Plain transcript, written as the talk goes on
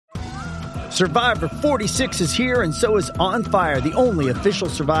Survivor 46 is here, and so is On Fire, the only official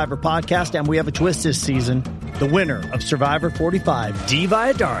Survivor podcast, and we have a twist this season. The winner of Survivor 45, Dee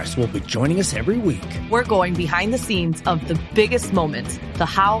Valladares, will be joining us every week. We're going behind the scenes of the biggest moments, the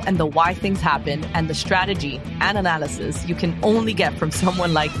how and the why things happen, and the strategy and analysis you can only get from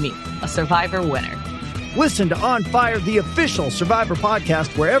someone like me, a Survivor winner. Listen to On Fire, the official Survivor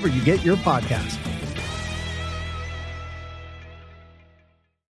podcast, wherever you get your podcast.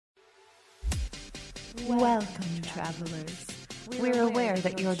 Welcome, travelers. We're aware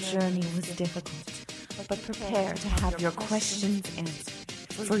that your journey was difficult, but prepare to have your questions answered,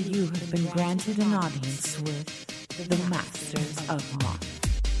 for you have been granted an audience with the Masters of Modern.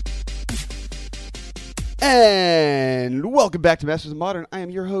 And welcome back to Masters of Modern. I am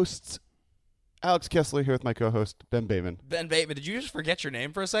your host, Alex Kessler, here with my co-host, Ben Bateman. Ben Bateman, did you just forget your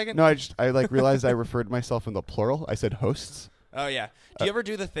name for a second? No, I realized I referred to myself in the plural. I said hosts. Oh, yeah. Do you ever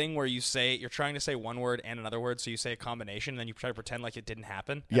do the thing where you're trying to say one word and another word, so you say a combination, and then you try to pretend like it didn't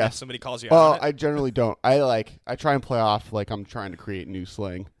happen? And Yes. somebody calls you out Well, on it? I generally don't. I try and play off like I'm trying to create new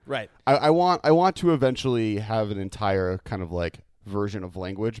slang. Right. I want to eventually have an entire kind of like version of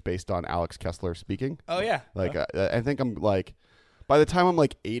language based on Alex Kessler speaking. Oh, yeah. Like I think I'm like, by the time I'm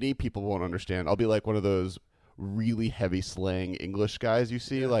like 80, people won't understand. I'll be like one of those really heavy slang English guys you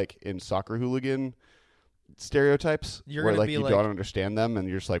see like in soccer hooligan stereotypes. You're where gonna like be you like- don't understand them and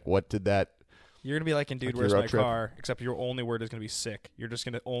you're just like, what did that? You're going to be like in Dude, Like Where's Euro My Trip. Car? Except your only word is going to be sick. You're just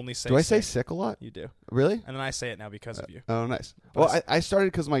going to only say Do I say sick. sick a lot? You do. Really? And then I say it now because of you. Oh, nice. But Well, I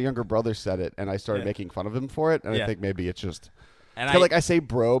started because my younger brother said it, and I started Yeah. making fun of him for it, and Yeah. I think maybe it's just... And I feel like I say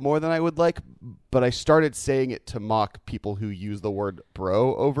bro more than I would like, but I started saying it to mock people who use the word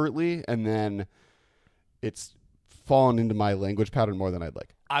bro overtly, and then it's fallen into my language pattern more than I'd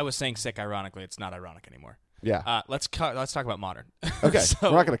like. I was saying sick ironically. It's not ironic anymore. Yeah. Let's talk about modern. Okay. So-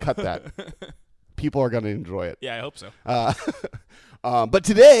 We're not going to cut that. People are going to enjoy it. Yeah, I hope so. But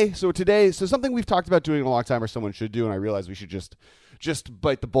today, something we've talked about doing in a long time, or someone should do, and I realize we should just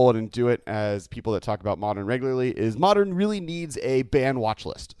bite the bullet and do it as people that talk about Modern regularly, is Modern really needs a ban watch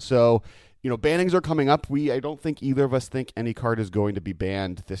list. So, bannings are coming up. I don't think either of us think any card is going to be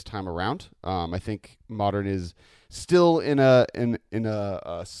banned this time around. I think Modern is still in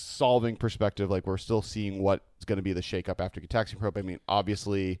a solving perspective. Like, we're still seeing what's going to be the shakeup after Gitaxian Probe. I mean,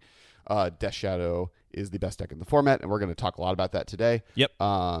 obviously, Death Shadow is the best deck in the format, and we're going to talk a lot about that today. Yep.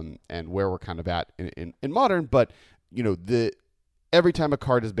 And where we're kind of at in Modern. But, every time a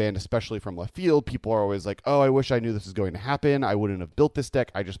card is banned, especially from left field, people are always like, oh, I wish I knew this was going to happen. I wouldn't have built this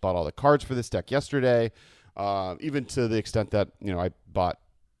deck. I just bought all the cards for this deck yesterday. Even to the extent that, I bought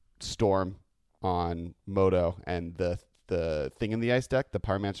Storm on Moto and the Thing in the Ice deck, the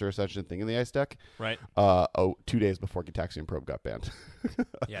Pyromancer Ascension Thing in the Ice deck. Right. 2 days before Gitaxian Probe got banned.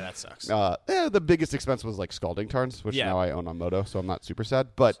 Yeah, that sucks. The biggest expense was like Scalding Tarns, which now I own on Moto, so I'm not super sad.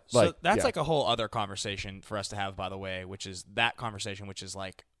 But so that's like a whole other conversation for us to have, by the way, which is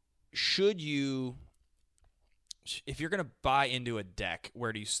like, if you're going to buy into a deck,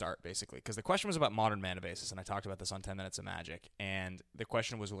 where do you start, basically? Because the question was about modern mana bases, and I talked about this on 10 Minutes of Magic, and the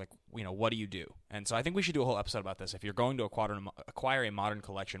question was, like, what do you do? And so I think we should do a whole episode about this. If you're going to acquire a modern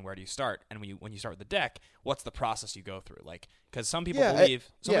collection, where do you start? And when you start with the deck, what's the process you go through? Like, because some people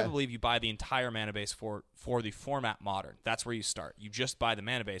believe you buy the entire mana base for the format modern. That's where you start. You just buy the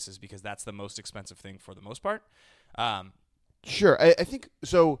mana bases because that's the most expensive thing for the most part. Sure. I think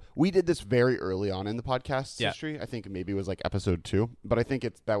so. We did this very early on in the podcast's history. I think maybe it was like episode 2, but I think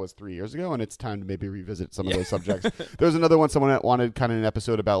that was 3 years ago, and it's time to maybe revisit some of those subjects. There was another one, someone that wanted kind of an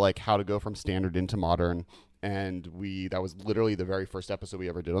episode about like how to go from standard into modern, and that was literally the very first episode we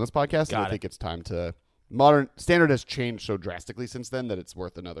ever did on this podcast. I think it's time to modern. Standard has changed so drastically since then that it's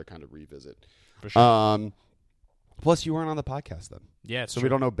worth another kind of revisit. For sure. Plus, you weren't on the podcast then. Yeah, it's so true. we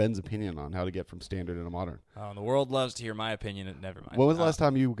don't know Ben's opinion on how to get from standard into modern. Oh, the world loves to hear my opinion. Never mind. When was the last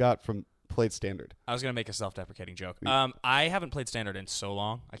time you played standard? I was going to make a self-deprecating joke. I haven't played standard in so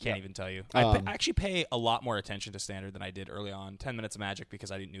long. I can't even tell you. I actually pay a lot more attention to standard than I did early on. 10 Minutes of Magic, because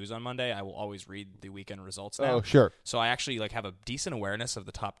I do news on Monday. I will always read the weekend results now. Oh, sure. So I actually have a decent awareness of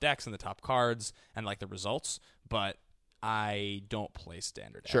the top decks and the top cards and the results, but I don't play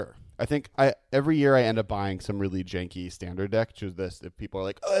standard Sure. ever. I think every year I end up buying some really janky standard deck. Which is this. If people are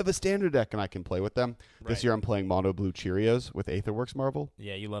like, oh, I have a standard deck and I can play with them. Right. This year I'm playing Mono Blue Cheerios with Aetherworks Marvel.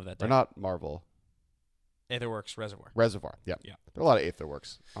 Yeah, you love that Or deck. not Marvel. Aetherworks Reservoir. Reservoir. Yeah. Yeah. There are a lot of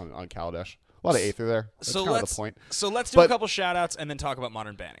Aetherworks on Kaladesh. A lot of Aether there. That's So kind of the point. So let's do a couple shout-outs and then talk about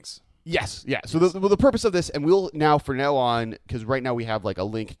modern bannings. Yes, yeah. So the purpose of this, and we'll now from now on, because right now we have like a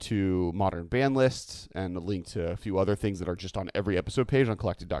link to modern ban lists and a link to a few other things that are just on every episode page on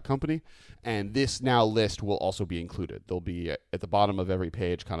collected.company. And this now list will also be included. There'll be at the bottom of every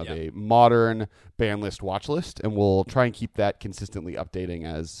page kind of a modern ban list watch list, and we'll try and keep that consistently updating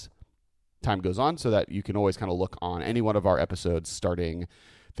as time goes on so that you can always kind of look on any one of our episodes starting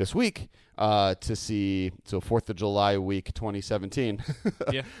this week to see. So 4th of July week 2017.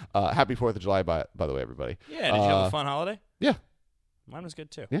 Yeah. Happy 4th of July, by the way, everybody. Yeah. Did you have a fun holiday? Yeah. Mine was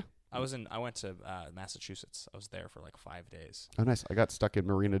good too. Yeah. I went to Massachusetts. I was there for like 5 days. Oh, nice. I got stuck in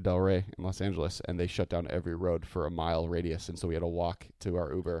Marina Del Rey in Los Angeles, and they shut down every road for a mile radius, and so we had to walk to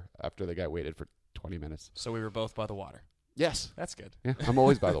our Uber after the guy waited for 20 minutes. So we were both by the water. Yes. That's good. Yeah. I'm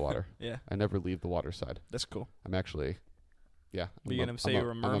always by the water. Yeah. I never leave the water side. That's cool. I'm actually... Yeah. Were you going to say you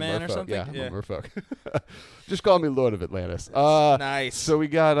were a merman or something? Yeah, I'm a merfolk. Just call me Lord of Atlantis. Nice. So we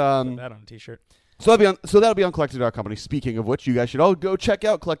got... Put that on a t-shirt. So that'll be on Collected.company. Speaking of which, you guys should all go check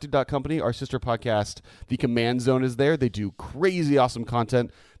out Collected.company. Our sister podcast, The Command Zone, is there. They do crazy awesome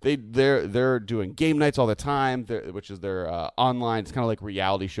content. They're doing game nights all the time, which is their online. It's kind of like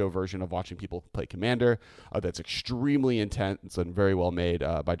reality show version of watching people play Commander. That's extremely intense and very well made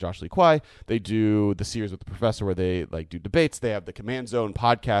by Josh Lee Kwai. They do the series with the professor where they like do debates. They have the Command Zone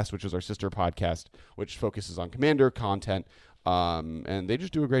podcast, which is our sister podcast, which focuses on Commander content. And they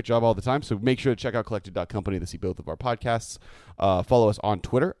just do a great job all the time. So make sure to check out collected.company to see both of our podcasts. Follow us on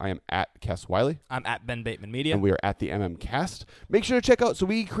Twitter. I am at Kess Wiley. I'm at Ben Bateman Media. And we are at the MMCast. Make sure to check out. So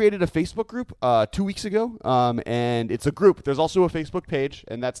we created a Facebook group 2 weeks ago. And it's a group. There's also a Facebook page,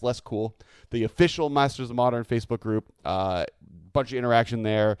 and that's less cool. The official Masters of Modern Facebook group. Bunch of interaction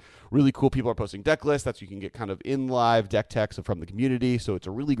there. Really cool people are posting deck lists. That's you can get kind of in live deck techs from the community. So it's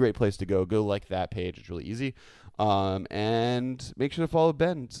a really great place to go. Go like that page. It's really easy. And make sure to follow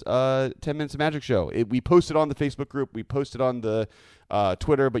Ben's 10 Minutes of Magic show. We posted on the Facebook group. We posted on the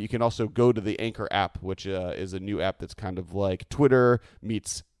Twitter, but you can also go to the Anchor app, which is a new app that's kind of like Twitter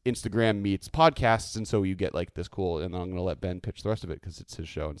meets Instagram meets podcasts, and so you get like this cool, and I'm going to let Ben pitch the rest of it because it's his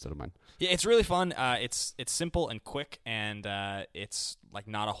show instead of mine. Yeah, it's really fun. It's simple and quick, and it's like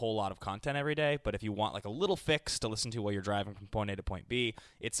not a whole lot of content every day, but if you want like a little fix to listen to while you're driving from point A to point B,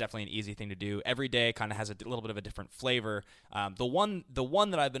 it's definitely an easy thing to do. Every day kind of has a little bit of a different flavor. The one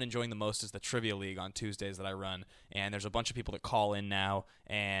that I've been enjoying the most is the Trivia League on Tuesdays that I run, and there's a bunch of people that call in now,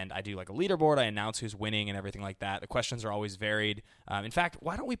 and I do like a leaderboard. I announce who's winning and everything like that. The questions are always varied. In fact,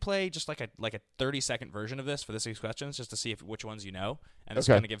 why don't we play just like a 30-second version of this for this week's questions, just to see which ones you know, and this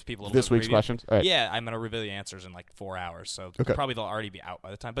kind of gives people a little this bit of week's preview. Questions. All right. Yeah, I'm gonna reveal the answers in like 4 hours, so probably they'll already be out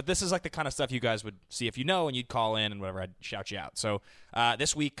by the time. But this is like the kind of stuff you guys would see if you know, and you'd call in and whatever. I'd shout you out. So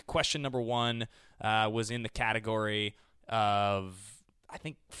this week, question number 1 was in the category of I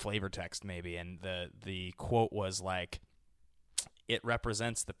think flavor text maybe, and the quote was like, "It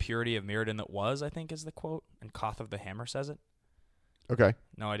represents the purity of Mirrodin that was," I think is the quote, and Koth of the Hammer says it. Okay.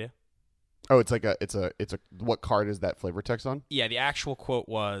 No idea. Oh, it's a what card is that flavor text on? Yeah, the actual quote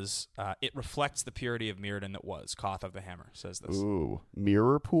was, "It reflects the purity of Mirrodin that was." Koth of the Hammer says this. Ooh,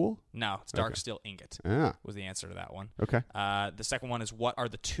 mirror pool? No, it's Darksteel Ingot. Yeah. Was the answer to that one. Okay. The second one is, what are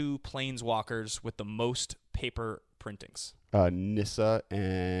the 2 planeswalkers with the most paper printings? Nissa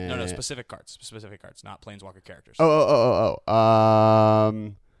and... No, specific cards, not planeswalker characters. I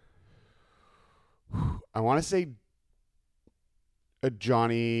want to say a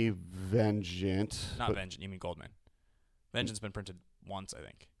Johnny Vengeant. Not Vengeance, you mean Goldman. Vengeance been printed once, I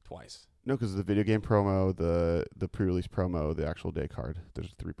think. Twice. No, because the video game promo, the pre-release promo, the actual day card,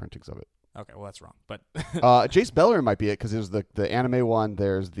 there's 3 printings of it. Okay, well, that's wrong. But Jace Bellerin might be it, because there's the anime one,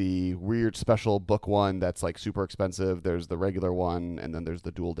 there's the weird special book one that's like super expensive, there's the regular one, and then there's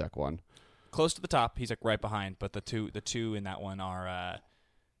the dual deck one. Close to the top, he's like right behind, but the two in that one are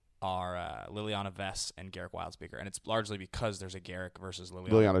Liliana Vess and Garrick Wildspeaker, and it's largely because there's a Garrick versus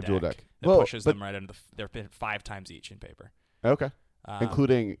Liliana dual deck that pushes them right into they're 5 times each in paper. Okay,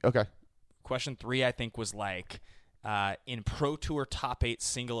 including Question 3, I think, was like, in Pro Tour top 8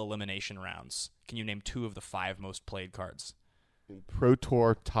 single elimination rounds, can you name 2 of the 5 most played cards? In Pro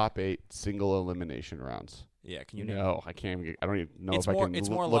Tour top 8 single elimination rounds. Yeah, can you name? No, I can't. I don't even know It's if more- I can it's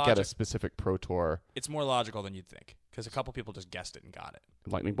more look at a logic. specific Pro Tour. It's more logical than you'd think, because a couple people just guessed it and got it.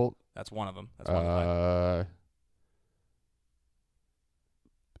 Lightning Bolt. That's one of them. That's one of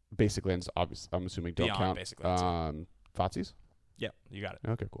Basic lands, obviously, I'm assuming don't Beyond count. basic lands, Thoughtseize? Yeah, you got it.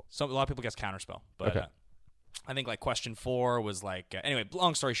 Okay, cool. So a lot of people guess Counterspell, but Okay. I think like question 4 was like anyway.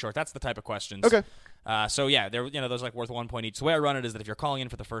 Long story short, that's the type of questions. Okay. So yeah, those like worth 1 point each. So the way I run it is that if you're calling in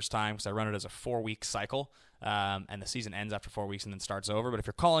for the first time, because I run it as a 4-week cycle, and the season ends after 4 weeks and then starts over. But if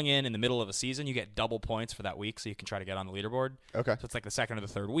you're calling in the middle of a season, you get double points for that week, so you can try to get on the leaderboard. Okay. So it's like the second or the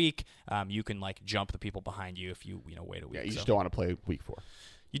third week. You can like jump the people behind you if you wait a week. Yeah, you just don't want to play week 4.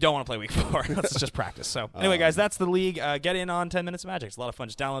 You don't want to play week 4. That's just practice. So anyway, guys, that's the league. Get in on 10 Minutes of Magic. It's a lot of fun.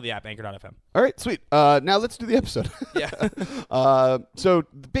 Just download the app, Anchor.fm. All right, sweet. Now let's do the episode. Yeah. So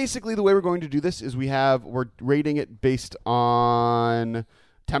basically the way we're going to do this is we're rating it based on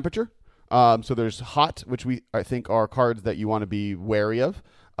temperature. So there's hot, which I think are cards that you want to be wary of.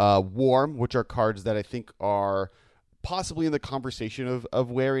 Warm, which are cards that I think are possibly in the conversation of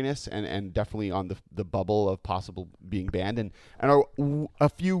wariness and definitely on the bubble of possible being banned and are a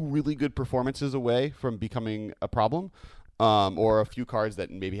few really good performances away from becoming a problem, or a few cards that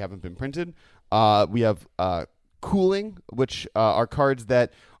maybe haven't been printed. We have cooling, which are cards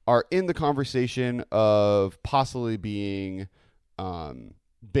that are in the conversation of possibly being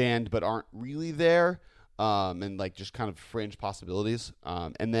banned but aren't really there. And like just kind of fringe possibilities.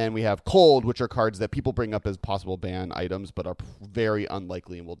 And then we have cold, which are cards that people bring up as possible ban items, but are very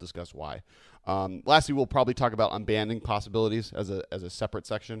unlikely, and we'll discuss why. Lastly, we'll probably talk about unbanning possibilities as a separate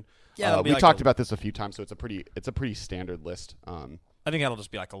section. Yeah, we talked about this a few times, so it's a pretty standard list. I think that'll just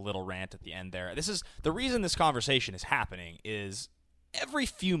be like a little rant at the end there. This is the reason this conversation is happening is every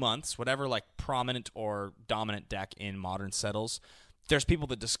few months, whatever like prominent or dominant deck in Modern settles, there's people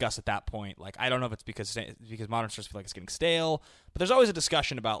that discuss at that point, like, I don't know if it's because Modern starts to feel like it's getting stale, but there's always a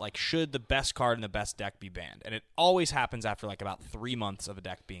discussion about, like, should the best card in the best deck be banned? And it always happens after, like, about 3 months of a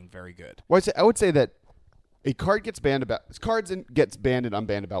deck being very good. Well, I would say that a card gets banned and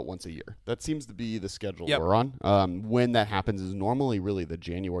unbanned about once a year. That seems to be the schedule we're on. When that happens is normally really the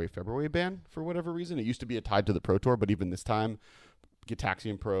January, February ban for whatever reason. It used to be tied to the Pro Tour, but even this time,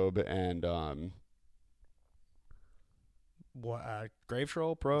 Gitaxian Probe and Grave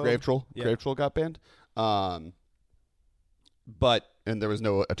Troll Pro? Grave Troll got banned. But there was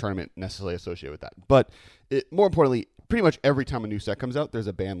no a tournament necessarily associated with that. But more importantly, pretty much every time a new set comes out, there's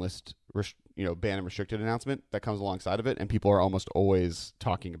a ban list, ban and restricted announcement that comes alongside of it, and people are almost always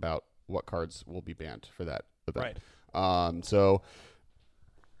talking about what cards will be banned for that event. Right. So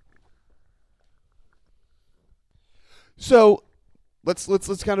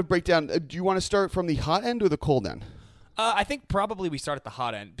let's kind of break down. Do you want to start from the hot end or the cold end? I think probably we start at the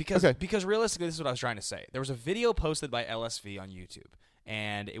hot end because realistically, this is what I was trying to say. There was a video posted by LSV on YouTube,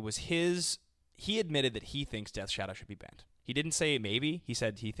 and it was he admitted that he thinks Death Shadow should be banned. He didn't say maybe. He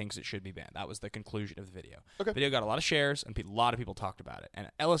said he thinks it should be banned. That was the conclusion of the video. Okay. The video got a lot of shares, and a lot of people talked about it. And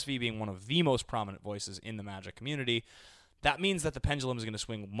LSV being one of the most prominent voices in the Magic community, that means that the pendulum is going to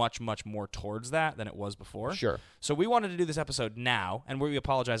swing much, much more towards that than it was before. Sure. So we wanted to do this episode now, and we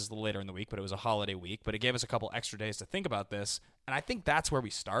apologize a little later in the week, but it was a holiday week, but it gave us a couple extra days to think about this, and I think that's where we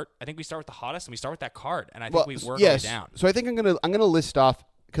start. I think we start with the hottest, and we start with that card, and I think we work our way down. So I think I'm gonna list off,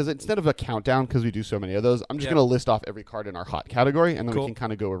 because instead of a countdown, because we do so many of those, I'm just going to list off every card in our hot category, and then we can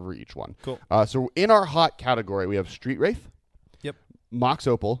kind of go over each one. Cool. So in our hot category, we have Street Wraith, Mox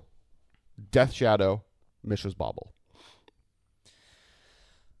Opal, Death Shadow, Mishra's Bauble.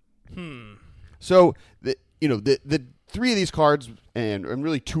 So the 3 of these cards, and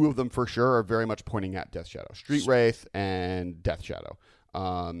really 2 of them for sure, are very much pointing at Death Shadow. Street Wraith and Death Shadow.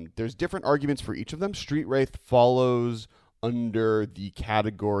 There's different arguments for each of them. Street Wraith follows under the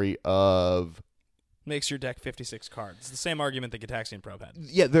category of makes your deck 56 cards. It's the same argument that Gitaxian Probe had.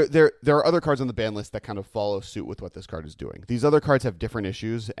 Yeah, there are other cards on the ban list that kind of follow suit with what this card is doing. These other cards have different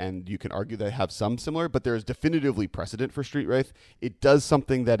issues, and you can argue they have some similar, but there is definitively precedent for Street Wraith. It does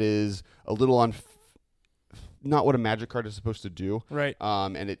something that is a little not what a Magic card is supposed to do, right?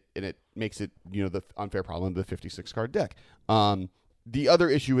 And it makes it the unfair problem of the 56 card deck. The other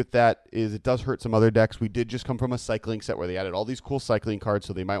issue with that is it does hurt some other decks. We did just come from a cycling set where they added all these cool cycling cards,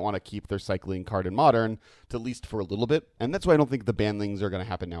 so they might want to keep their cycling card in Modern, to at least for a little bit. And that's why I don't think the banlings are going to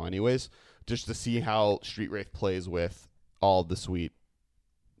happen now anyways, just to see how Street Wraith plays with all the sweet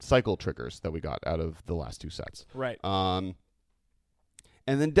cycle triggers that we got out of the last 2 sets. Right. And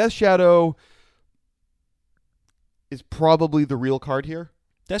then Death Shadow is probably the real card here.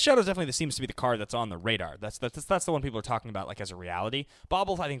 Death Shadow definitely seems to be the card that's on the radar. That's the one people are talking about, like, as a reality.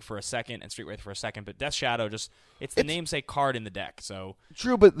 Bauble, I think, for a second, and Street Wraith for a second, but Death Shadow it's the namesake card in the deck. So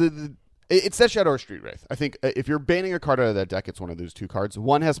true, but it's Death Shadow or Street Wraith. I think if you're banning a card out of that deck, it's one of those 2 cards.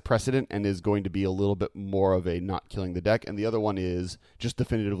 One has precedent and is going to be a little bit more of a not killing the deck, and the other one is just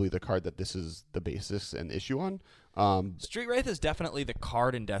definitively the card that this is the basis and issue on. Street Wraith is definitely the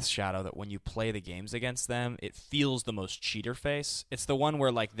card in Death's Shadow that when you play the games against them, it feels the most cheater face. It's the one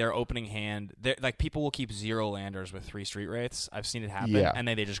where like their opening hand, like people will keep 0 landers with 3 Street Wraiths. I've seen it happen, and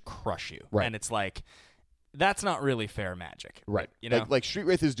then they just crush you. Right. And it's like, that's not really fair Magic. Right. You know? Like Street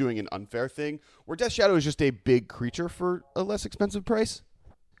Wraith is doing an unfair thing, where Death Shadow is just a big creature for a less expensive price.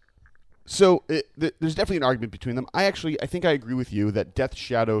 So there's definitely an argument between them. I think I agree with you that Death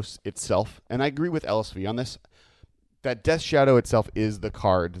Shadow itself, and I agree with LSV on this, that Death Shadow itself is the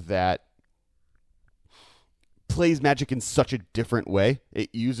card that plays Magic in such a different way.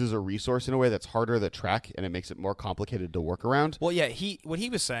 It uses a resource in a way that's harder to track, and it makes it more complicated to work around. Well, yeah, what he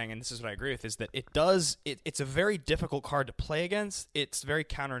was saying, and this is what I agree with, is that it's a very difficult card to play against. It's very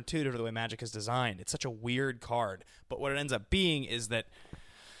counterintuitive to the way Magic is designed. It's such a weird card. But what it ends up being is that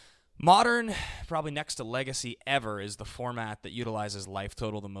Modern, probably next to Legacy ever, is the format that utilizes life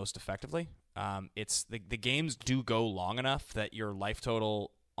total the most effectively. It's the games do go long enough that your life total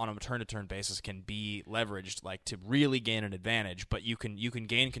on a turn-to-turn basis can be leveraged, like to really gain an advantage. But you can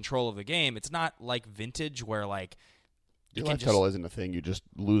gain control of the game. It's not like Vintage where like your life total isn't a thing. You just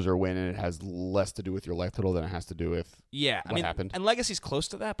lose or win, and it has less to do with your life total than it has to do with what happened. And Legacy's close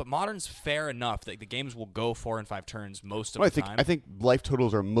to that, but Modern's fair enough that the games will go 4 and 5 turns most of the time. I think life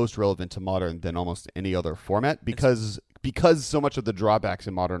totals are most relevant to Modern than almost any other format because so much of the drawbacks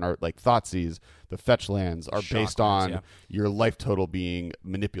in Modern are like Thoughtseize, the fetch lands are based on your life total being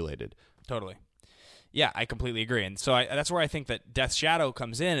manipulated. Totally. Yeah, I completely agree. And so that's where I think that Death Shadow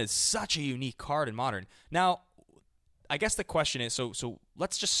comes in as such a unique card in Modern. Now, I guess the question is, so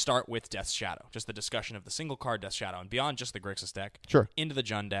let's just start with Death's Shadow, just the discussion of the single card Death's Shadow, and beyond just the Grixis deck, into the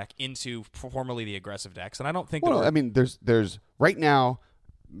Jund deck, into formerly the aggressive decks, and I don't think. Well, I mean, there's right now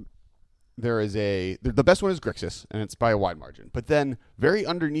there is the best one is Grixis, and it's by a wide margin, but then very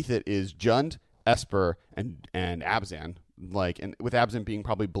underneath it is Jund, Esper, and Abzan. And with Abzan being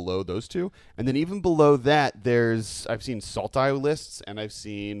probably below those two, and then even below that, I've seen Sultai lists and I've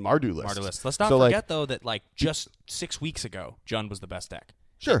seen Mardu lists. Let's not forget though that like just 6 weeks ago, Jund was the best deck.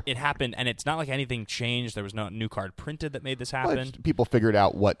 Sure, it happened, and it's not like anything changed. There was no new card printed that made this happen. Well, people figured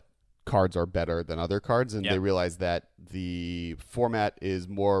out what cards are better than other cards, and they realized that the format is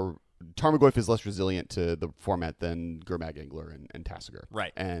more. Tarmogoyf is less resilient to the format than Gurmag Angler and Tasigur.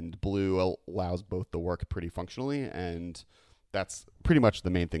 Right. And blue allows both to work pretty functionally, and that's pretty much the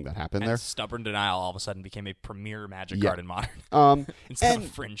main thing that happened there. Stubborn Denial all of a sudden became a premier Magic card in Modern instead of a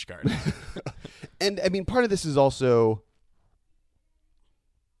fringe card. And, I mean, part of this is also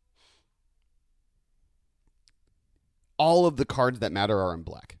all of the cards that matter are in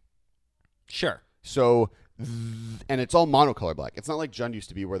black. Sure. So... and it's all monocolor black. It's not like Jund used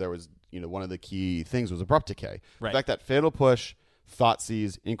to be where there was, one of the key things was Abrupt Decay. Right. The fact that Fatal Push,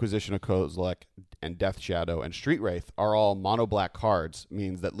 Thoughtseize, Inquisition of Kozilek, and Death Shadow, and Street Wraith are all mono black cards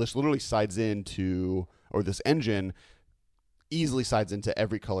means that this literally sides into, or this engine easily sides into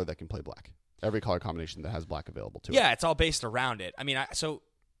every color that can play black. Every color combination that has black available to it. Yeah, it's all based around it. I mean,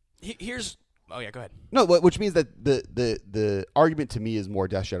 here's... Oh, yeah, go ahead. No, which means that the argument to me is more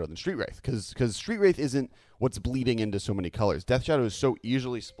Death Shadow than Street Wraith, because Street Wraith isn't what's bleeding into so many colors. Death Shadow is so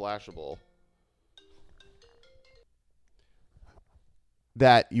easily splashable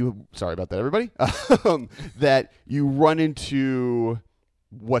that sorry about that, everybody, that you run into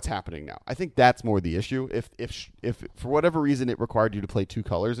what's happening now. I think that's more the issue. If for whatever reason it required you to play 2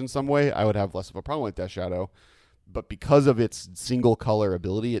 colors in some way, I would have less of a problem with Death Shadow. But because of its single color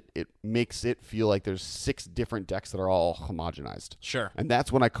ability, it makes it feel like there's 6 different decks that are all homogenized. Sure. And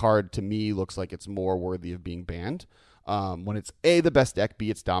that's when a card, to me, looks like it's more worthy of being banned. When it's A, the best deck, B,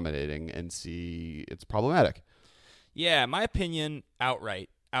 it's dominating, and C, it's problematic. Yeah, my opinion outright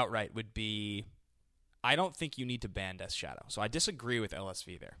would be I don't think you need to ban Death Shadow. So I disagree with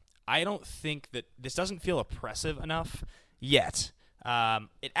LSV there. I don't think that this doesn't feel oppressive enough yet.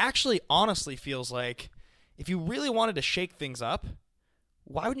 It actually honestly feels like if you really wanted to shake things up,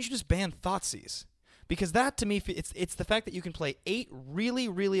 why wouldn't you just ban Thoughtseize? Because that, to me, it's the fact that you can play 8 really,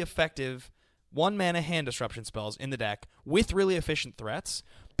 really effective 1-mana hand disruption spells in the deck with really efficient threats,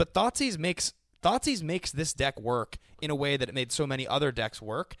 but Thoughtseize makes this deck work in a way that it made so many other decks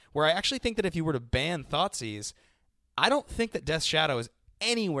work, where I actually think that if you were to ban Thoughtseize, I don't think that Death Shadow is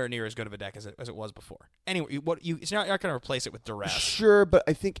anywhere near as good of a deck as it was before. Anyway, you're not going to replace it with Duress. Sure, but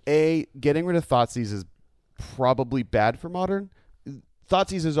I think, getting rid of Thoughtseize is probably bad for Modern.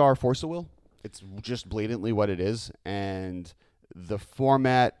 Thoughtseize is our Force of Will. It's just blatantly what it is, and the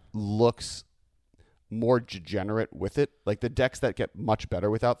format looks more degenerate with it. Like, the decks that get much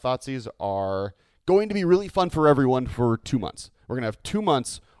better without Thoughtseize are going to be really fun for everyone for 2 months. We're going to have 2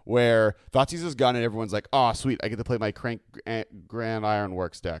 months where Thoughtseize's gun and everyone's like, oh, sweet, I get to play my Crank Grand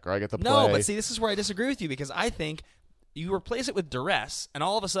Ironworks deck, or I get to play... No, but see, this is where I disagree with you, because I think you replace it with Duress, and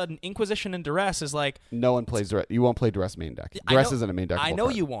all of a sudden, Inquisition and Duress is like... No one plays Duress. You won't play Duress main deck. Duress isn't a main deck. I know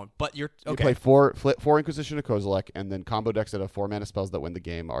card. you won't, but you're... Okay. You play four Inquisition of Kozilek, and then combo decks that have 4-mana spells that win the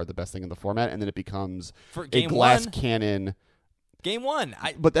game are the best thing in the format, and then it becomes a glass cannon... Game 1.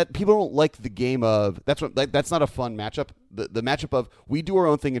 But that people don't like the game of... That's not a fun matchup. The matchup of we do our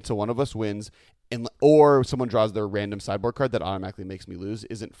own thing until one of us wins, or someone draws their random sideboard card that automatically makes me lose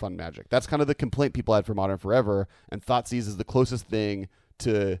isn't fun Magic. That's kind of the complaint people had for Modern forever, and Thoughtseize is the closest thing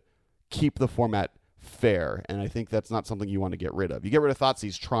to keep the format fair, and I think that's not something you want to get rid of. You get rid of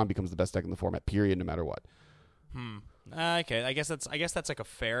Thoughtseize, Tron becomes the best deck in the format, period, no matter what. Okay, I guess that's like a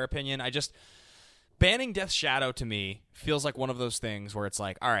fair opinion. Banning Death Shadow to me feels like one of those things where it's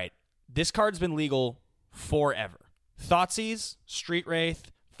like, all right, this card's been legal forever. Thoughtseize, Street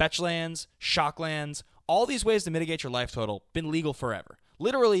Wraith, Fetch Lands, Shock Lands, all these ways to mitigate your life total, been legal forever.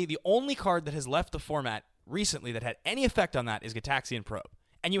 Literally, the only card that has left the format recently that had any effect on that is Gitaxian Probe.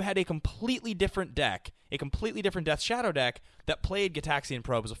 And you had a completely different deck, a completely different Death Shadow deck that played Gitaxian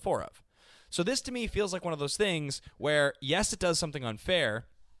Probe as a 4 of. So this to me feels like one of those things where, yes, it does something unfair.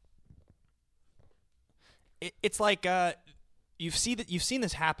 It's like you've seen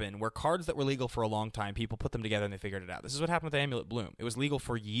this happen where cards that were legal for a long time, people put them together and they figured it out. This is what happened with Amulet Bloom. It was legal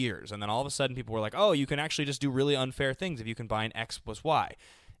for years, and then all of a sudden people were like, oh, you can actually just do really unfair things if you combine X plus Y.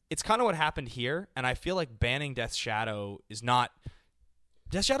 It's kind of what happened here, and I feel like banning Death Shadow is not...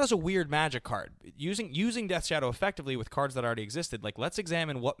 Death Shadow's a weird Magic card. Using Death Shadow effectively with cards that already existed, like, let's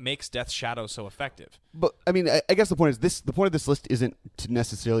examine what makes Death Shadow so effective. But, I mean, I guess the point of this list isn't to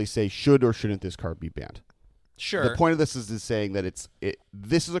necessarily say should or shouldn't this card be banned. Sure. The point of this is saying that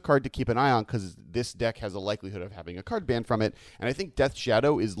this is a card to keep an eye on because this deck has a likelihood of having a card banned from it. And I think Death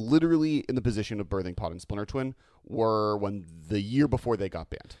Shadow is literally in the position of Birthing Pod and Splinter Twin were when the year before they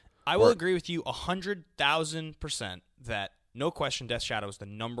got banned. I will agree with you 100,000% that no question Death Shadow is the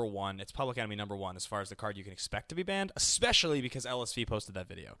number one. It's Public Enemy number one as far as the card you can expect to be banned, especially because LSV posted that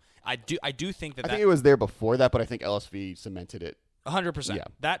video. I do think that... I think it was there before that, but I think LSV cemented it. 100%.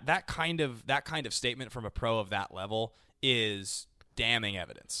 Yeah. That kind of statement from a pro of that level is damning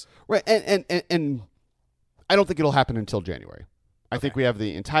evidence. Right, and I don't think it'll happen until January. I think we have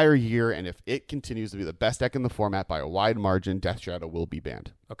the entire year, and if it continues to be the best deck in the format by a wide margin, Death Shadow will be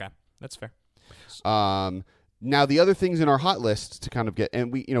banned. Okay, that's fair. Now the other things in our hot list to kind of get,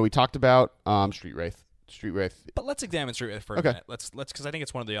 and we talked about Street Wraith. But let's examine Street Wraith for a minute. Let's because I think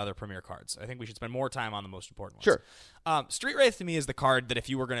it's one of the other premier cards. I think we should spend more time on the most important ones. Sure. Street Wraith to me is the card that if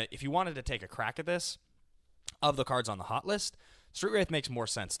you wanted to take a crack at this, of the cards on the hot list, Street Wraith makes more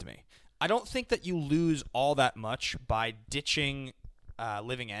sense to me. I don't think that you lose all that much by ditching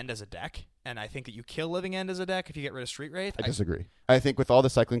Living End as a deck, and I think that you kill Living End as a deck if you get rid of Street Wraith. I disagree. I think with all the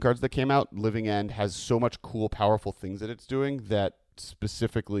cycling cards that came out, Living End has so much cool, powerful things that it's doing that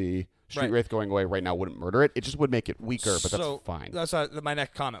specifically Street Wraith going away right now wouldn't murder it. It just would make it weaker, but that's fine. That's my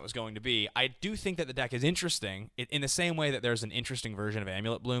next comment was going to be. I do think that the deck is interesting in the same way that there's an interesting version of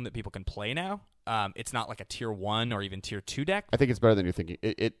Amulet Bloom that people can play now. It's not like a tier 1 or even tier 2 deck. I think it's better than you're thinking.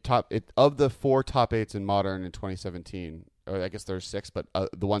 Of the 4 top 8s in Modern in 2017, or I guess there's 6, but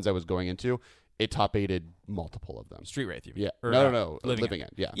the ones I was going into, it top 8'd multiple of them. Street Wraith, you mean? Yeah. Or, no. Living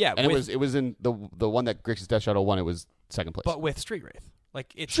End. Yeah. Yeah. And it was in the one that Grixis Death Shadow won. It was second place. But with Street Wraith,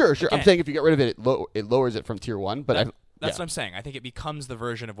 like it's sure. Again, I'm saying if you get rid of it, it lowers it from tier 1. But that's what I'm saying. I think it becomes the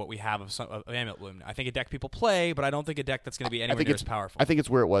version of what we have of Amulet Bloom. I think a deck people play, but I don't think a deck that's going to be anywhere near as powerful. I think it's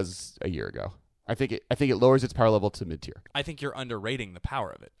where it was a year ago. I think it lowers its power level to mid tier. I think you're underrating the power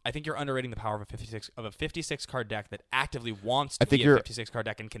of it. I think you're underrating the power of a 56 card deck that actively wants to be a 56 card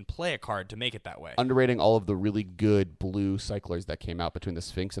deck and can play a card to make it that way. Underrating all of the really good blue cyclers that came out between the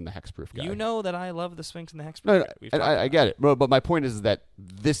Sphinx and the Hexproof guy. You know that I love the Sphinx and the Hexproof guy. I get it. But my point is that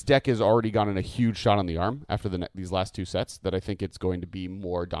this deck has already gotten a huge shot on the arm after these last 2 sets that I think it's going to be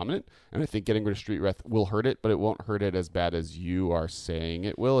more dominant. And I think getting rid of Street Wraith will hurt it, but it won't hurt it as bad as you are saying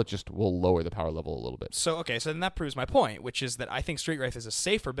it will. It just will lower the power level a little bit. So then that proves my point, which is that I think Street Wraith is a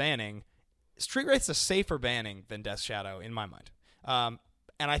safer banning. Street Wraith's a safer banning than Death Shadow in my mind. And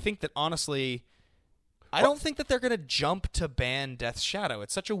I think that honestly, I don't think that they're going to jump to ban Death Shadow.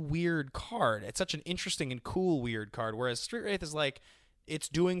 It's such a weird card. It's such an interesting and cool weird card, whereas Street Wraith is like, it's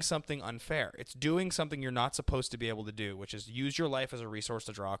doing something unfair. It's doing something you're not supposed to be able to do, which is use your life as a resource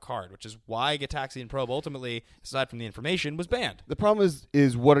to draw a card, which is why Gitaxian Probe ultimately, aside from the information, was banned. The problem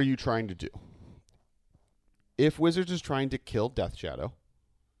is what are you trying to do? If Wizards is trying to kill Death Shadow,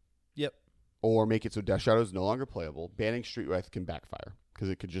 yep, or make it so Death Shadow is no longer playable, banning Street Wraith can backfire. because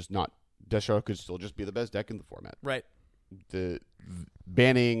it could just not. Death Shadow could still just be the best deck in the format. Right.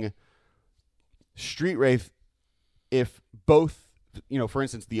 Banning Street Wraith, if both, for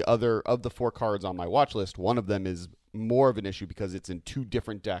instance, the other of the 4 cards on my watch list, one of them is more of an issue because it's in 2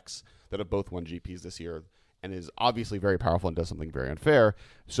 different decks that have both won GPs this year and is obviously very powerful and does something very unfair.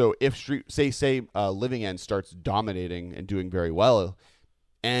 So if Living End starts dominating and doing very well,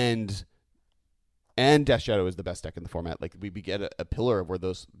 and Death Shadow is the best deck in the format, like we get a pillar where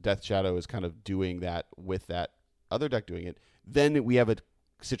those Death Shadow is kind of doing that with that other deck doing it, then we have a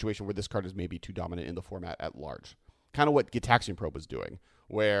situation where this card is maybe too dominant in the format at large. Kind of what Gitaxian Probe was doing,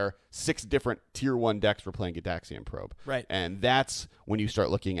 where 6 different tier 1 decks were playing Gitaxian Probe. Right. And that's when you start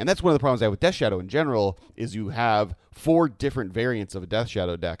looking, and that's one of the problems I have with Death Shadow in general, is you have 4 different variants of a Death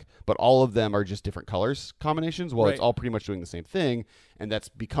Shadow deck, but all of them are just different colors combinations. Well, right. It's all pretty much doing the same thing, and that's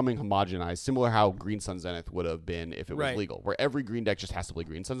becoming homogenized, similar how Green Sun Zenith would have been if it was right. legal, where every green deck just has to play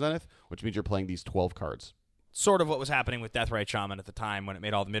Green Sun Zenith, which means you're playing these 12 cards. Sort of what was happening with Deathrite Shaman at the time when it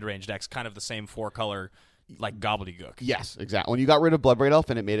made all the mid-range decks kind of the same 4-color, like gobbledygook. Yes, exactly. When you got rid of Bloodbraid Elf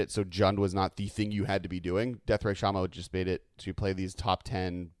and it made it so Jund was not the thing you had to be doing, Deathrite Shaman just made it to play these top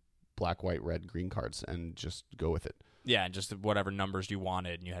 10 black, white, red, green cards and just go with it. Yeah, and just whatever numbers you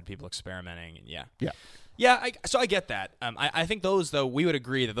wanted, and you had people experimenting, and yeah. Yeah, so I get that. I think those, though, we would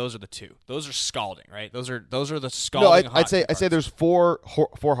agree that those are the 2. Those are scalding, right? Those are the scalding. No, I'd say there's four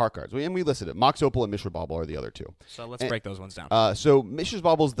heart cards, and we listed it. Mox Opal and Mishra Bauble are the other 2. So let's break those ones down. So Mishra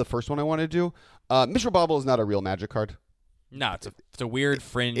Bauble is the first one I want to do. Mishra Bauble is not a real Magic card. No, it's a weird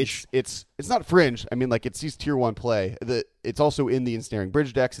fringe. It's not fringe. I mean, like, it sees tier 1 play. It's also in the Ensnaring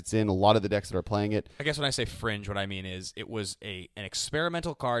Bridge decks. It's in a lot of the decks that are playing it. I guess when I say fringe, what I mean is it was an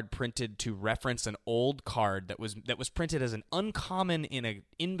experimental card printed to reference an old card that was printed as an uncommon in a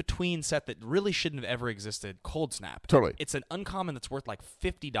in-between set that really shouldn't have ever existed, Cold Snap. Totally. It's an uncommon that's worth like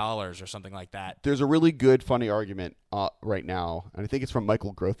 $50 or something like that. There's a really good, funny argument right now, and I think it's from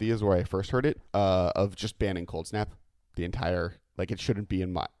Michael Grothy is where I first heard it, of just banning Cold Snap. The entire, like, it shouldn't be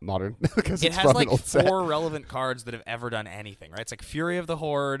in Modern because it it's has from like an old 4 set. relevant cards that have ever done anything, right? It's like Fury of the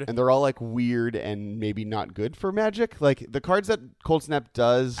Horde, and they're all like weird and maybe not good for Magic. Like the cards that Cold Snap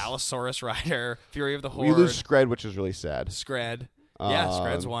does, Allosaurus Rider, Fury of the Horde. We lose Scred, which is really sad. Scred, yeah,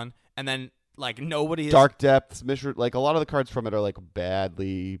 Scred's one, and then like nobody is Dark Depths, Mishra, like a lot of the cards from it are like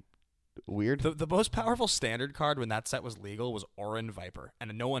badly weird. The most powerful standard card when that set was legal was Orin Viper,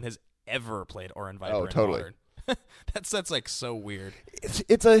 and no one has ever played Orin Viper. Oh, in totally. Modern. That set's like so weird.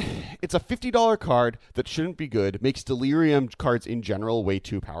 It's a $50 card that shouldn't be good. Makes Delirium cards in general way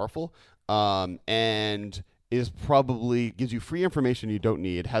too powerful, and is probably gives you free information you don't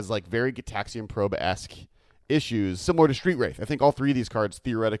need. Has like very Gitaxian Probe-esque issues, similar to Street Wraith. I think all 3 of these cards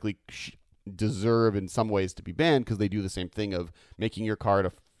theoretically deserve in some ways to be banned because they do the same thing of making your card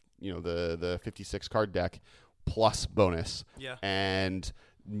the 56 card deck plus bonus. Yeah. And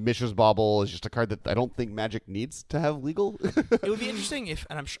Mishra's Bauble is just a card that I don't think Magic needs to have legal. It would be interesting if,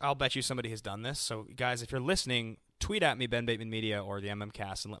 and I'll bet you somebody has done this. So, guys, if you're listening, tweet at me, Ben Bateman Media or the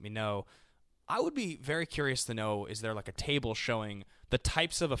MMCast, and let me know. I would be very curious to know, is there like a table showing the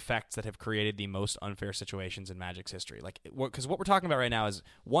types of effects that have created the most unfair situations in Magic's history? Like, because what we're talking about right now is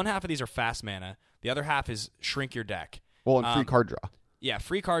one half of these are fast mana, the other half is shrink your deck. Well, and free card draw. Yeah,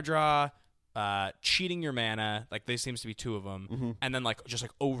 free card draw. Cheating your mana, like there seems to be 2 of them, and then like just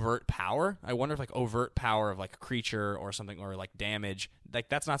like overt power. I wonder if like overt power of like a creature or something, or like damage, like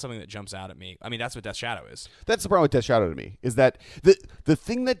that's not something that jumps out at me. I mean, that's what Death Shadow is. That's the problem with Death Shadow to me, is that the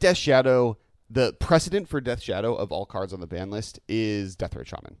thing that Death Shadow, the precedent for Death Shadow of all cards on the ban list is Deathrite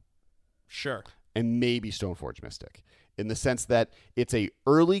Shaman. Sure. And maybe Stoneforge Mystic, in the sense that it's a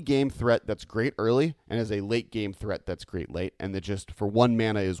early game threat that's great early, and is a late game threat that's great late, and that just for 1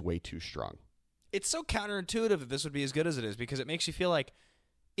 mana is way too strong. It's so counterintuitive that this would be as good as it is, because it makes you feel like,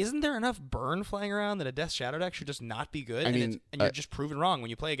 isn't there enough burn flying around that a Death Shadow deck should just not be good? And you're just proven wrong when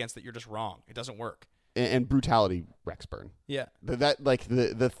you play against it. You're just wrong. It doesn't work. And Brutality wrecks Burn. Yeah.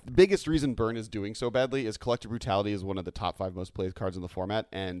 The biggest reason Burn is doing so badly is Collective Brutality is one of the top 5 most played cards in the format,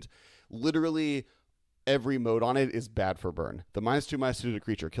 and literally every mode on it is bad for Burn. The -2/-2 to the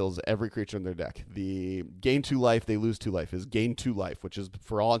creature kills every creature in their deck. The gain 2 life, they lose 2 life is gain 2 life, which is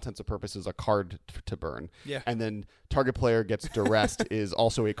for all intents and purposes a card to burn. Yeah. And then target player gets duressed is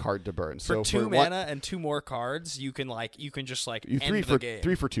also a card to burn. For so 2 mana and 2 more cards, you can just end the game.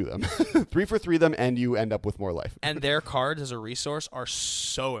 3 for 2 them. 3 for 3 them, and you end up with more life. And their cards as a resource are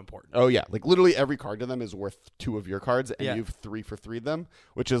so important. Oh yeah, like literally every card to them is worth 2 of your cards, and Yeah. you've 3 for 3 them,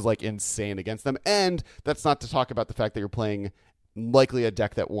 which is like insane against them. And that's not to talk about the fact that you're playing likely a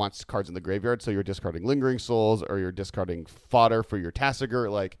deck that wants cards in the graveyard, so you're discarding Lingering Souls or you're discarding fodder for your Tasigur.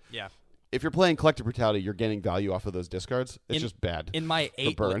 Like, yeah. If you're playing Collective Brutality, you're getting value off of those discards. It's just bad. In my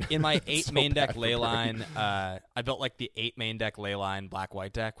eight So main deck bad for Leyline, I built like the 8 main deck Leyline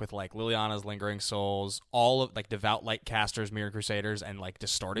black-white deck with like Liliana's Lingering Souls, all of like Devout Light Casters, Mirror Crusaders, and like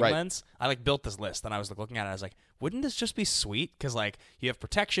Distorting Lens. I like built this list, and I was like, looking at it, I was like, wouldn't this just be sweet? Because like you have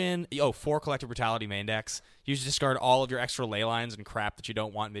protection, 4 Collective Brutality main decks. You just discard all of your extra Leylines and crap that you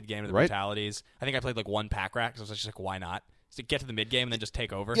don't want mid game of the brutalities. I think I played like 1 pack rack, so I was just like, why not? To get to the mid game and then just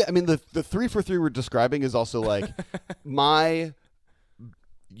take over. Yeah, I mean the 3-for-3 we're describing is also like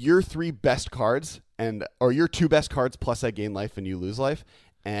your 3 best cards or your 2 best cards plus I gain life and you lose life,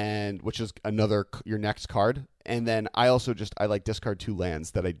 and which is your next card. And then I also I like discard 2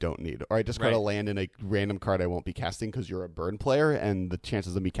 lands that I don't need, or I discard a land in a random card I won't be casting because you're a burn player and the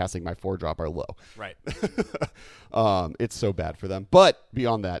chances of me casting my 4-drop are low. Right. It's so bad for them. But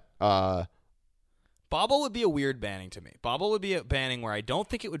beyond that, Bobble would be a weird banning to me. Bobble would be a banning where I don't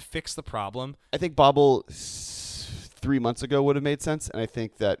think it would fix the problem. I think Bobble 3 months ago would have made sense, and I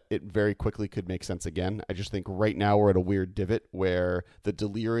think that it very quickly could make sense again. I just think right now we're at a weird divot where the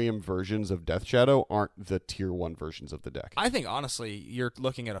Delirium versions of Death Shadow aren't the tier 1 versions of the deck. I think, honestly, you're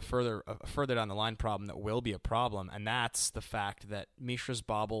looking at a further down the line problem that will be a problem, and that's the fact that Mishra's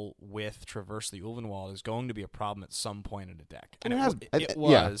Bobble with Traverse the Ulvenwald is going to be a problem at some point in a deck. And it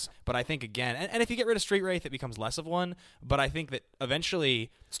was, but I think, again, and if you get rid of Street Wraith, it becomes less of one, but I think that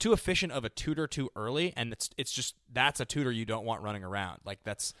eventually it's too efficient of a tutor too early, and it's just that's a tutor you don't want running around.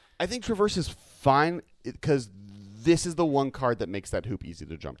 I think Traverse is fine because this is the one card that makes that hoop easy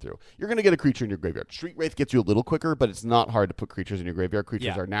to jump through. You're going to get a creature in your graveyard. Street Wraith gets you a little quicker, but it's not hard to put creatures in your graveyard.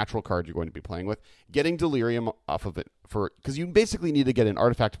 Creatures are natural cards you're going to be playing with. Getting Delirium off of it because you basically need to get an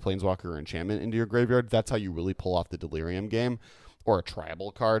artifact, planeswalker, or enchantment into your graveyard. That's how you really pull off the Delirium game, or a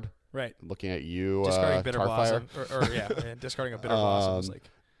tribal card. Right. Looking at you, discarding Bitter Tarfire. Blossom, discarding a Bitter Blossom is like.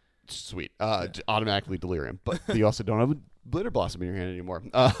 Sweet. Automatically Delirium. But you also don't have a Bitter Blossom in your hand anymore.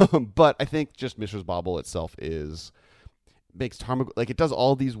 But I think just Mishra's Bobble itself makes Tarmogoyf, like, it does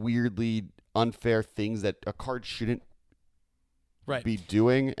all these weirdly unfair things that a card shouldn't be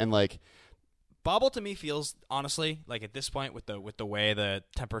doing. And like, Bobble to me feels, honestly, like at this point with the way the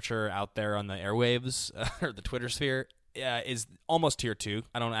temperature out there on the airwaves or the Twitter sphere is almost tier 2.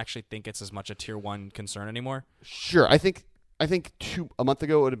 I don't actually think it's as much a tier 1 concern anymore. Sure. I think a month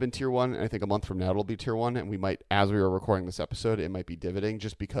ago it would have been tier 1, and I think a month from now it'll be tier 1, and we might, as we were recording this episode, it might be divoting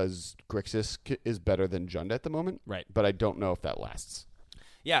just because Grixis is better than Jund at the moment. Right. But I don't know if that lasts.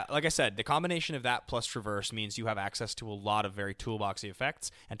 Yeah, like I said, the combination of that plus Traverse means you have access to a lot of very toolboxy effects,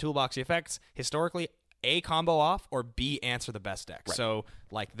 and toolboxy effects, historically, A, combo off, or B, answer the best deck. Right. So,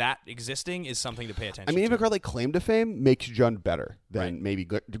 like, that existing is something to pay attention to. I mean, even a card like Claim to Fame makes Jund better than maybe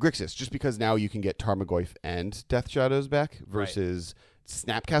Grixis, just because now you can get Tarmogoyf and Death Shadows back versus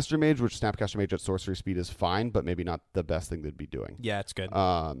Snapcaster Mage, which Snapcaster Mage at sorcery speed is fine, but maybe not the best thing they'd be doing. Yeah, it's good.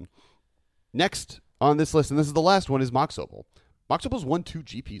 Next on this list, and this is the last one, is Mox Opal. Mox Opal's won 2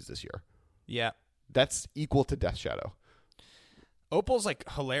 GPs this year. Yeah. That's equal to Death Shadow. Opal's like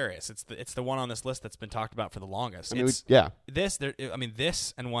hilarious. It's the one on this list that's been talked about for the longest. This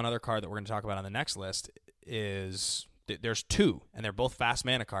and one other card that we're going to talk about on the next list is there's 2, and they're both fast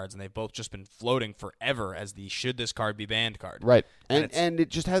mana cards, and they've both just been floating forever as the should this card be banned card. Right, and it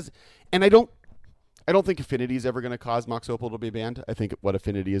just has, and I don't think Affinity is ever going to cause Mox Opal to be banned. I think what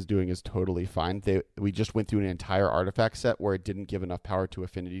Affinity is doing is totally fine. We just went through an entire artifact set where it didn't give enough power to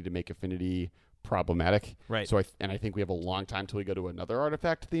Affinity to make Affinity problematic. Right. So I think we have a long time till we go to another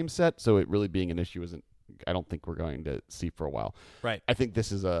artifact theme set. So it really being an issue I don't think we're going to see for a while. Right. I think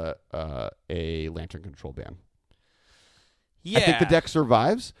this is a Lantern Control ban. Yeah. I think the deck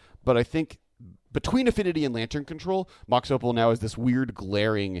survives, but I think between Affinity and Lantern Control, Mox Opal now is this weird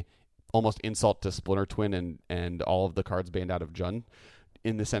glaring almost insult to Splinter Twin and all of the cards banned out of Jund,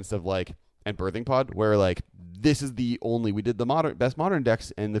 in the sense of like, and Birthing Pod, where like this is the only, we did the best modern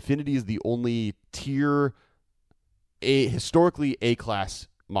decks, and Affinity is the only historically A-class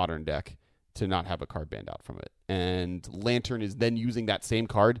modern deck to not have a card banned out from it. And Lantern is then using that same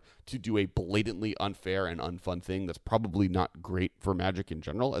card to do a blatantly unfair and unfun thing that's probably not great for Magic in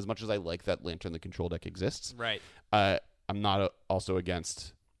general, as much as I like that Lantern the control deck exists. Right. I'm not also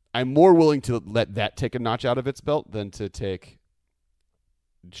against, I'm more willing to let that take a notch out of its belt than to take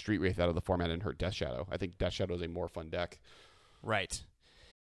Street Wraith out of the format and hurt Death Shadow. I think Death Shadow is a more fun deck. Right.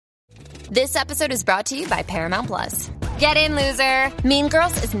 This episode is brought to you by Paramount Plus. Get in, loser! Mean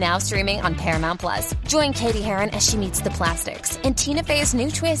Girls is now streaming on Paramount Plus. Join Katie Heron as she meets the plastics in Tina Fey's new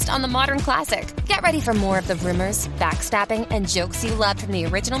twist on the modern classic. Get ready for more of the rumors, backstabbing, and jokes you loved from the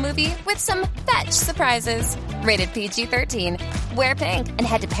original movie with some fetch surprises. Rated PG-13. Wear pink and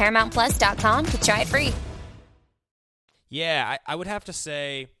head to ParamountPlus.com to try it free. Yeah, I would have to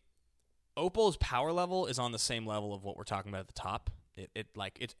say Opal's power level is on the same level of what we're talking about at the top.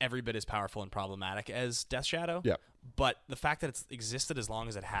 It's every bit as powerful and problematic as Death Shadow. Yeah. But the fact that it's existed as long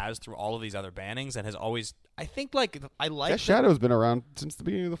as it has through all of these other bannings and has always, I think, like I like Death Shadow's been around since the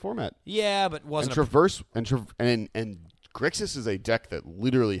beginning of the format. Yeah, but wasn't and Traverse and Grixis is a deck that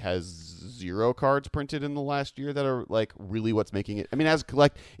literally has 0 cards printed in the last year that are like really what's making it. I mean,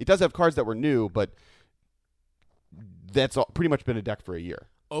 it does have cards that were new, but that's pretty much been a deck for a year.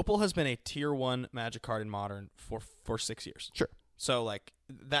 Opal has been a tier 1 Magic card in Modern for 6 years. Sure. So, like,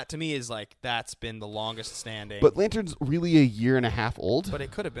 that to me is, like, that's been the longest standing. But Lantern's really a year and a half old. But it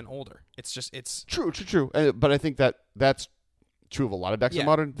could have been older. It's just, it's... True. But I think that's true of a lot of decks in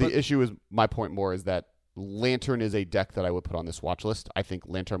Modern. The issue is, my point more, is that Lantern is a deck that I would put on this watch list. I think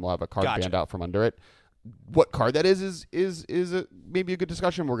Lantern will have a card banned out from under it. What card that is maybe a good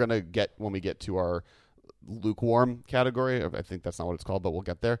discussion we're going to get when we get to our lukewarm category. I think that's not what it's called, but we'll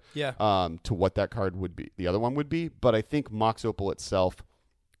get there. Yeah. To what that card would be, the other one would be. But I think Mox Opal itself,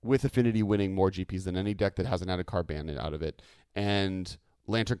 with Affinity winning more GPs than any deck that hasn't had a card ban out of it, and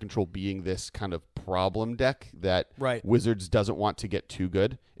Lantern Control being this kind of problem deck that Wizards doesn't want to get too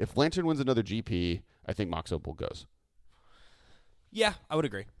good. If Lantern wins another GP, I think Mox Opal goes. Yeah, I would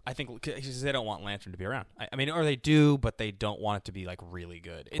agree. I think because they don't want Lantern to be around. I mean, or they do, but they don't want it to be like really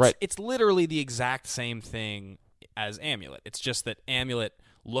good. It's literally the exact same thing as Amulet. It's just that Amulet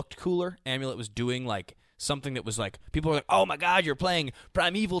looked cooler. Amulet was doing like something that was like, people were like, oh my god, you're playing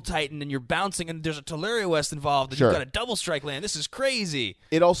Primeval Titan and you're bouncing and there's a Teleria West involved and you've got a double strike land. This is crazy.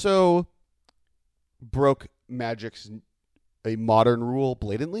 It also broke Magic's a Modern rule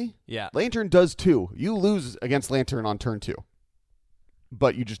blatantly. Yeah. Lantern does too. You lose against Lantern on turn 2.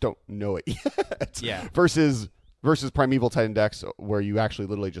 But you just don't know it yet. Yeah. Versus Primeval Titan decks where you actually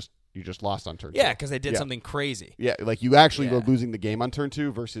literally just lost on turn 2. Yeah, because they did something crazy. Yeah, like you actually were losing the game on turn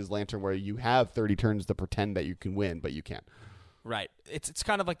 2 versus Lantern where you have 30 turns to pretend that you can win, but you can't. Right. It's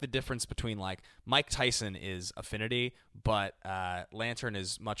kind of like the difference between like Mike Tyson is Affinity, but Lantern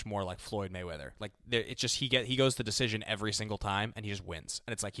is much more like Floyd Mayweather. Like it's just he goes to decision every single time and he just wins.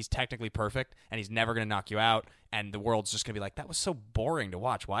 And it's like he's technically perfect and he's never going to knock you out. And the world's just going to be like, that was so boring to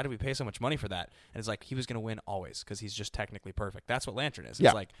watch. Why did we pay so much money for that? And it's like he was going to win always because he's just technically perfect. That's what Lantern is.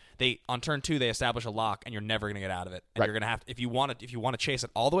 It's like on turn 2 they establish a lock and you're never going to get out of it. And you're going to have to, if you want to chase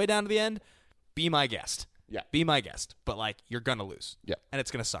it all the way down to the end, be my guest. Yeah. Be my guest. But, like, you're going to lose. Yeah. And it's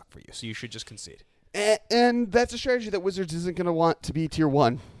going to suck for you. So you should just concede. And that's a strategy that Wizards isn't going to want to be tier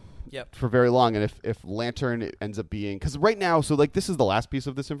 1 for very long. And if Lantern ends up being... Because right now, so, like, this is the last piece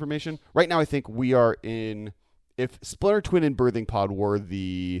of this information. Right now, I think we are in... If Splinter Twin and Birthing Pod were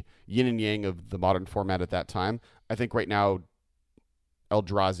the yin and yang of the Modern format at that time, I think right now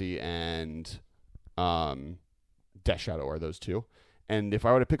Eldrazi and Death Shadow are those two. And if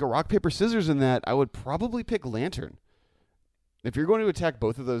I were to pick a rock, paper, scissors in that, I would probably pick Lantern. If you're going to attack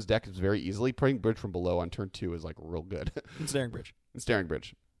both of those decks very easily, putting Bridge from Below on turn 2 is like real good. And Staring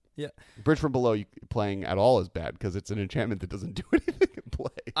Bridge. Yeah. Bridge from Below playing at all is bad because it's an enchantment that doesn't do anything in play.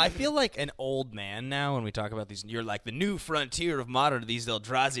 I feel like an old man now when we talk about these. You're like the new frontier of Modern, these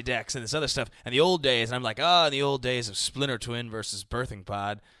Eldrazi decks and this other stuff. And the old days, and I'm like, in the old days of Splinter Twin versus Birthing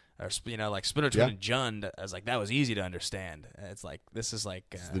Pod. Or, like Splinter Twin and Jund, I was like, that was easy to understand. It's like, this is like...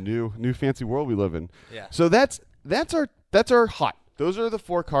 it's the new fancy world we live in. Yeah. So that's our hot. Those are the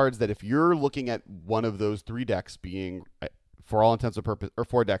 4 cards that if you're looking at one of those 3 decks being, for all intents and purposes, or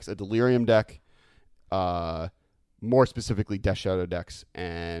 4 decks, a Delirium deck, more specifically Death Shadow decks,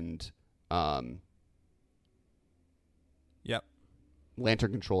 and Lantern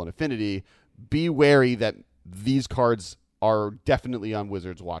Control and Affinity, be wary that these cards are definitely on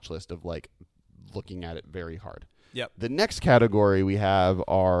Wizards' watch list of like looking at it very hard. Yep. The next category we have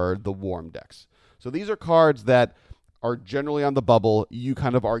are the warm decks. So these are cards that are generally on the bubble. You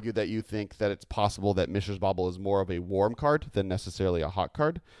kind of argue that you think that it's possible that Mishra's Bauble is more of a warm card than necessarily a hot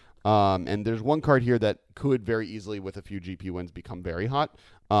card. And there's one card here that could very easily, with a few GP wins, become very hot.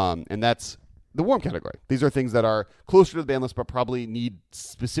 And that's the warm category. These are things that are closer to the ban list, but probably need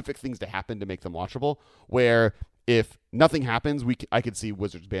specific things to happen to make them watchable, where if nothing happens, I could see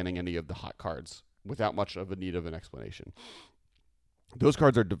Wizards banning any of the hot cards without much of a need of an explanation. Those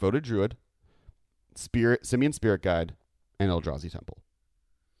cards are Devoted Druid, Simian Spirit Guide, and Eldrazi Temple.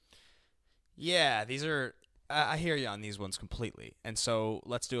 Yeah, these are... I hear you on these ones completely. And so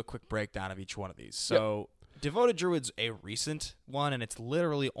let's do a quick breakdown of each one of these. So Devoted Druid's a recent one, and it's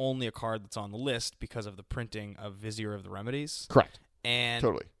literally only a card that's on the list because of the printing of Vizier of the Remedies. Correct. And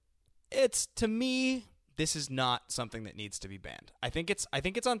totally. It's, to me, this is not something that needs to be banned. I think it's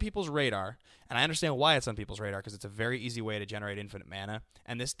on people's radar, and I understand why it's on people's radar, because it's a very easy way to generate infinite mana.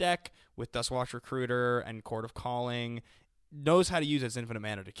 And this deck, with Dustwatch Recruiter and Court of Calling, knows how to use its infinite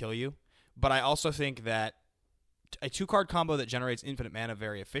mana to kill you. But I also think that a 2-card combo that generates infinite mana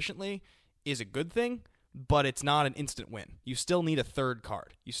very efficiently is a good thing, but it's not an instant win. You still need a 3rd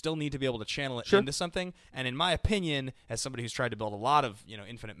card. You still need to be able to channel it into something. And in my opinion, as somebody who's tried to build a lot of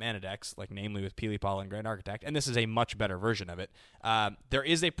infinite mana decks, like namely with Peelypal and Grand Architect, and this is a much better version of it, there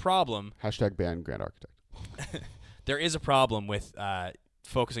is a problem. #ban Grand Architect. There is a problem with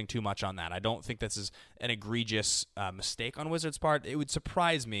focusing too much on that. I don't think this is an egregious mistake on Wizards' part. It would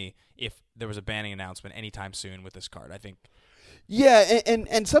surprise me if there was a banning announcement anytime soon with this card. I think. Yeah,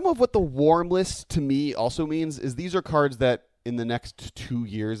 and some of what the warm list to me also means is these are cards that in the next 2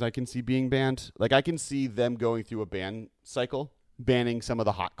 years I can see being banned. Like I can see them going through a ban cycle, banning some of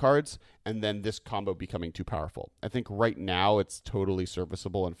the hot cards, and then this combo becoming too powerful. I think right now it's totally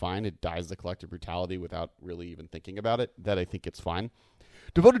serviceable and fine. It dies the Collective Brutality without really even thinking about it. That I think it's fine.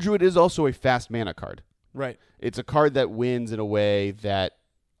 Devoted Druid is also a fast mana card. Right. It's a card that wins in a way that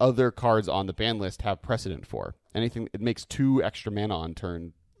other cards on the ban list have precedent for. It makes 2 extra mana on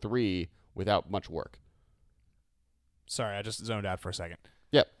turn 3 without much work. Sorry, I just zoned out for a second.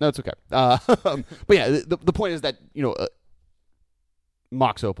 Yeah, no, it's okay. But yeah, the point is that,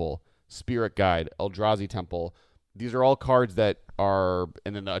 Mox Opal, Spirit Guide, Eldrazi Temple, these are all cards that are,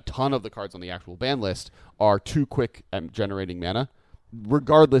 and then a ton of the cards on the actual ban list are too quick at generating mana,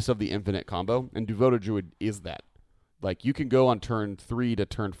 regardless of the infinite combo, and Devoted Druid is that. Like, you can go on turn 3 to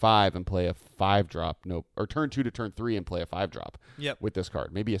turn 5 and play a 5-drop, or turn 2 to turn 3 and play a 5-drop with this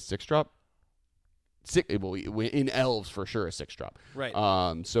card. Maybe a 6-drop. In Elves, for sure, a 6-drop.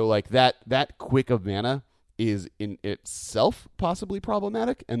 Right. So, like, that quick of mana is in itself possibly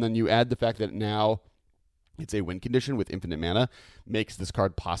problematic, and then you add the fact that now it's a win condition with infinite mana, makes this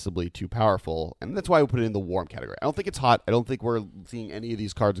card possibly too powerful, and that's why we put it in the warm category. I don't think it's hot. I don't think we're seeing any of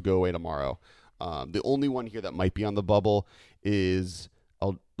these cards go away tomorrow. The only one here that might be on the bubble is,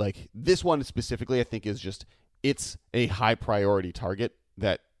 like, this one specifically, I think, is just, it's a high priority target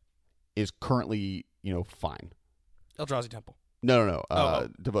that is currently, fine. Eldrazi Temple. No.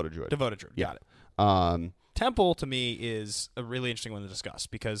 Devoted Druid. Devoted Druid. Yeah. Got it. Temple, to me, is a really interesting one to discuss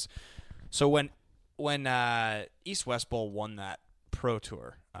because, so when East West Bowl won that Pro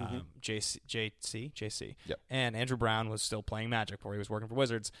Tour, JC, yep. and Andrew Brown was still playing Magic before he was working for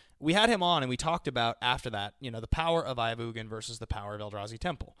Wizards. We had him on, and we talked about, after that, the power of Eye of Ugin versus the power of Eldrazi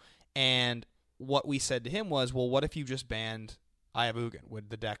Temple. And what we said to him was, well, what if you just banned Eye of Ugin? Wouldn't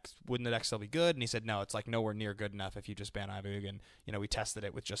the deck still be good? And he said, no, it's like nowhere near good enough if you just ban Eye of Ugin. We tested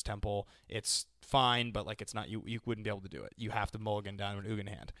it with just Temple. It's fine, but like it's not, you wouldn't be able to do it. You have to mulligan down an Ugin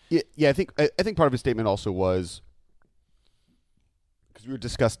hand. Yeah. I think part of his statement also was, because we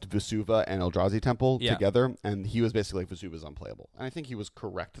discussed Vesuva and Eldrazi Temple together, and he was basically like, Vesuva's unplayable. And I think he was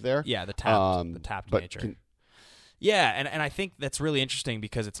correct there. Yeah, the tapped nature. And I think that's really interesting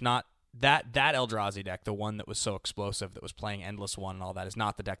because it's not that Eldrazi deck, the one that was so explosive, that was playing Endless One and all that, is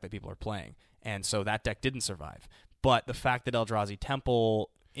not the deck that people are playing. And so that deck didn't survive. But the fact that Eldrazi Temple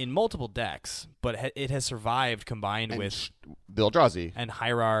in multiple decks, but it has survived combined with the Eldrazi and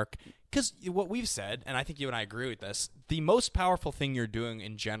Hierarch. Because what we've said, and I think you and I agree with this, the most powerful thing you're doing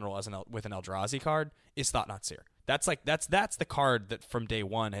in general with an Eldrazi card is Thought Not Seer. That's the card that from day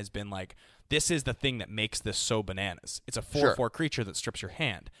one has been like, this is the thing that makes this so bananas. It's a 4/4 creature that strips your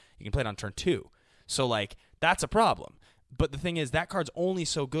hand. You can play it on turn 2. So like that's a problem. But the thing is, that card's only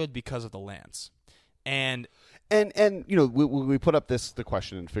so good because of the lands. And we put up the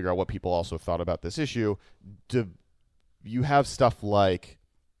question and figure out what people also thought about this issue. You have stuff like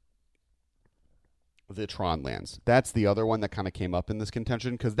the Tron lands. That's the other one that kind of came up in this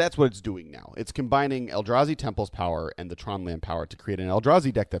contention because that's what it's doing now. It's combining Eldrazi Temple's power and the Tron land power to create an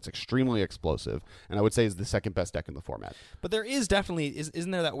Eldrazi deck that's extremely explosive, and I would say is the second best deck in the format. But there is definitely,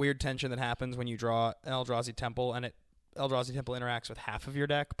 isn't there that weird tension that happens when you draw an Eldrazi Temple and Eldrazi Temple interacts with half of your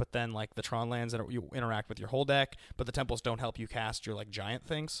deck, but then like the Tron lands you interact with your whole deck, but the temples don't help you cast your like giant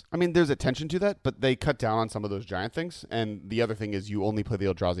things? I mean, there's a tension to that, but they cut down on some of those giant things, and the other thing is you only play the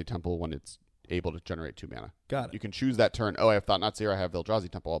Eldrazi Temple when it's able to generate 2 mana. Got it. You can choose that turn. Oh, I have Thought-Knot Seer. I have Eldrazi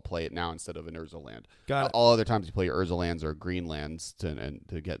Temple. I'll play it now instead of an Urza land. Got it. All other times you play your Urza lands or green lands to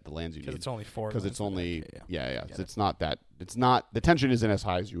get the lands you need. Because it's only 4. Because it's only yeah. So it's not that. It's not the tension isn't as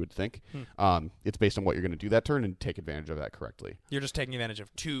high as you would think. It's based on what you're going to do that turn and take advantage of that correctly. You're just taking advantage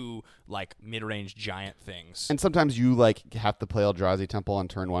of 2 like mid-range giant things. And sometimes you like have to play Eldrazi Temple on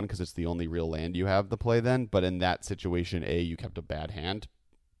turn 1 because it's the only real land you have to play then. But in that situation, A, you kept a bad hand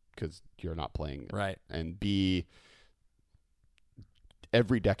because you're not playing right, and B,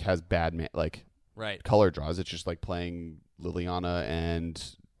 every deck has bad right color draws. It's just like playing Liliana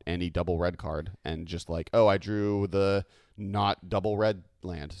and any double red card and just like, oh, I drew the not double red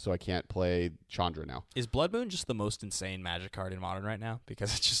land, so I can't play Chandra now. Is Blood Moon just the most insane Magic card in Modern right now?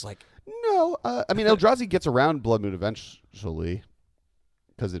 Because it's just like no. I mean, Eldrazi gets around Blood Moon eventually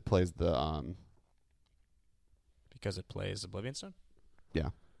because it plays the Oblivion Stone. Yeah.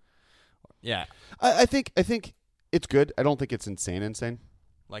 Yeah. I think it's good. I don't think it's insane.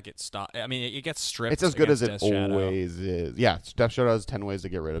 Like I mean, it gets stripped. It's as good as it Death Shadow. always is. Yeah, Death Shadow has 10 ways to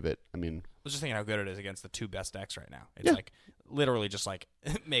get rid of it. I mean, I was just thinking how good it is against the 2 best decks right now. It's like literally just like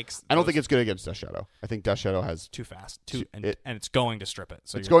it makes. I don't think it's good against Death Shadow. I think Death Shadow has too fast. And it's going to strip it.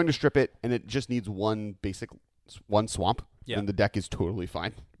 So it's going to strip it, and it just needs one swamp, yeah. and the deck is totally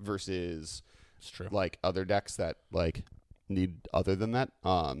fine. Versus, it's true. Like other decks that like need other than that.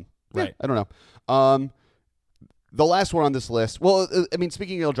 Right. I don't know. The last one on this list. Well, I mean,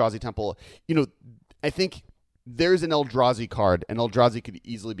 speaking of Eldrazi Temple, I think there's an Eldrazi card, and Eldrazi could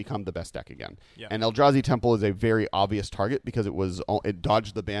easily become the best deck again. Yeah. And Eldrazi Temple is a very obvious target because it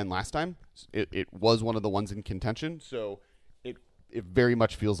dodged the ban last time. It was one of the ones in contention, so it very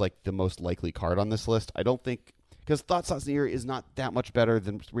much feels like the most likely card on this list. I don't think because Thought-Knot Seer is not that much better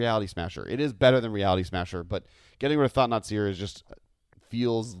than Reality Smasher. It is better than Reality Smasher, but getting rid of Thought-Knot Seer is just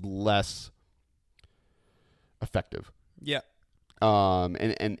feels less effective. Yeah.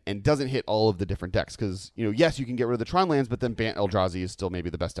 And doesn't hit all of the different decks because yes, you can get rid of the Tron lands, but then Bant Eldrazi is still maybe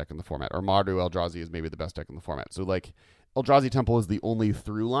the best deck in the format, or Mardu Eldrazi is maybe the best deck in the format. So like Eldrazi Temple is the only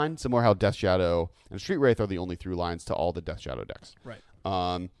through line, similar how Death Shadow and Street Wraith are the only through lines to all the Death Shadow decks. Right.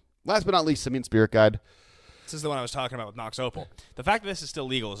 Last but not least, Simian Spirit Guide. This is the one I was talking about with Nox Opal. The fact that this is still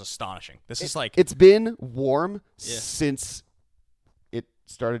legal is astonishing. This is like it's been warm since it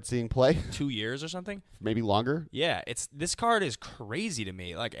started seeing play. 2 years or something, maybe longer. Yeah, this card is crazy to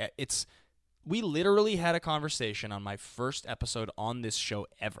me. Like we literally had a conversation on my first episode on this show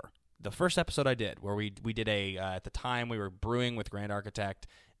ever. The first episode I did, where we did at the time we were brewing with Grand Architect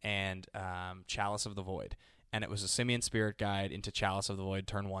and Chalice of the Void. And it was a Simian Spirit Guide into Chalice of the Void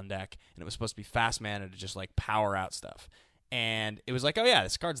turn 1 deck, and it was supposed to be fast mana to just like power out stuff. And it was like, oh yeah,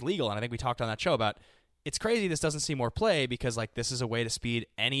 this card's legal, and I think we talked on that show about it's crazy this doesn't see more play because like this is a way to speed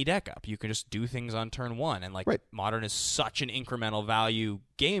any deck up. You can just do things on turn 1, and like Modern is such an incremental value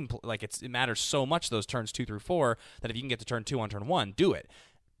game. Like it matters so much those turns 2 through 4 that if you can get to turn 2 on turn 1, do it.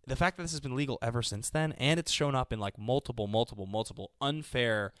 The fact that this has been legal ever since then, and it's shown up in like multiple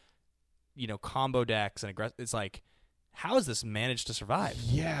unfair combo decks and it's like, how has this managed to survive?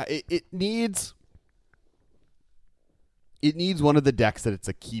 Yeah, it needs one of the decks that it's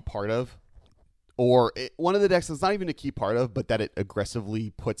a key part of, or one of the decks that's not even a key part of, but that it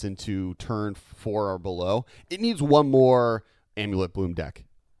aggressively puts into turn 4 or below. It needs one more Amulet Bloom deck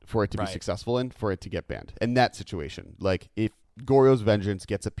for it to be successful in, for it to get banned. In that situation, like if Goryo's Vengeance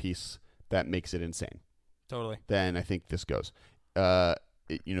gets a piece that makes it insane, totally, then I think this goes.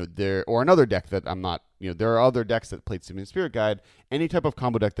 There or another deck that I'm not. There are other decks that played Simian Spirit Guide. Any type of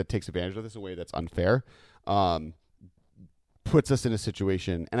combo deck that takes advantage of this in a way that's unfair, puts us in a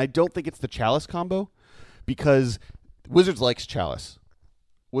situation. And I don't think it's the Chalice combo, because Wizards likes Chalice.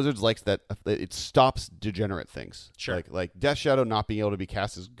 Wizards likes that it stops degenerate things. Sure. Like Death Shadow not being able to be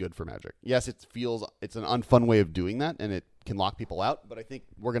cast is good for Magic. Yes, it's an unfun way of doing that, and it can lock people out, but I think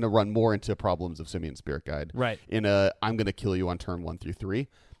we're going to run more into problems of Simian Spirit Guide. Right. In I'm going to kill you on turn 1 through 3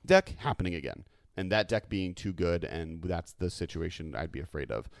 deck happening again. And that deck being too good, and that's the situation I'd be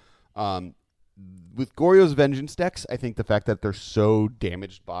afraid of. With Goryo's Vengeance decks, I think the fact that they're so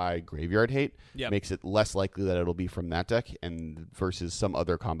damaged by Graveyard Hate makes it less likely that it'll be from that deck and versus some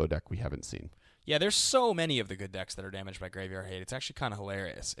other combo deck we haven't seen. Yeah, there's so many of the good decks that are damaged by Graveyard Hate. It's actually kind of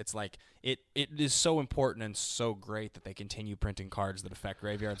hilarious. It's like it is so important and so great that they continue printing cards that affect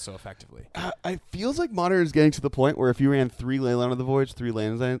Graveyard so effectively. It feels like Modern is getting to the point where if you ran 3 Leyline of the Voids, 3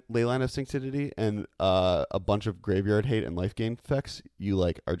 Leyline of Sanctity, and a bunch of Graveyard Hate and life gain effects, you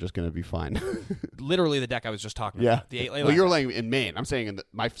are just going to be fine. Literally the deck I was just talking about. The 8 Leyline. Well, you're laying in main. I'm saying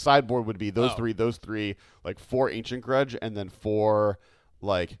my sideboard would be those three, like 4 Ancient Grudge, and then 4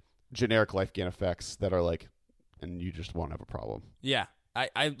 generic life gain effects that are like, and you just won't have a problem. Yeah.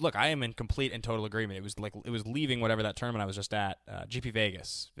 I look, I am in complete and total agreement. It was leaving whatever that tournament I was just at, GP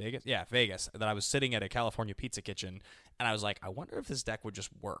Vegas. Vegas, that I was sitting at a California pizza kitchen, and I was like, I wonder if this deck would just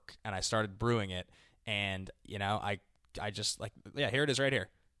work. And I started brewing it, and I just like, yeah, here it is right here.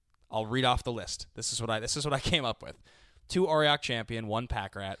 I'll read off the list. This is what I came up with. 2 Auriok Champion, 1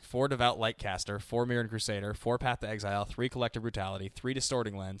 Pack Rat, 4 Devout Lightcaster, 4 Mirran Crusader, 4 Path to Exile, 3 Collective Brutality, 3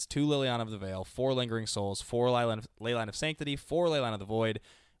 Distorting Lens, 2 Liliana of the Veil, 4 Lingering Souls, 4 Leyline of Sanctity, 4 Leyline of the Void,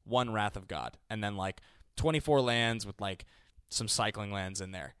 1 Wrath of God, and then like 24 lands with like some cycling lands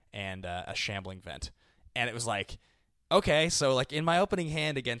in there and a Shambling Vent. And it was like, okay, so like in my opening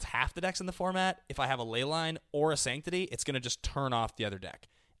hand against half the decks in the format, if I have a Leyline or a Sanctity, it's going to just turn off the other deck.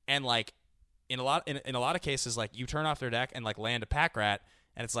 And like, in a lot of cases, like you turn off their deck and like land a Pack Rat,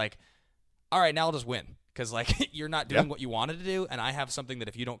 and it's like, all right, now I'll just win because like you're not doing what you wanted to do, and I have something that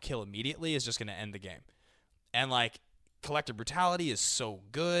if you don't kill immediately is just going to end the game. And like Collective Brutality is so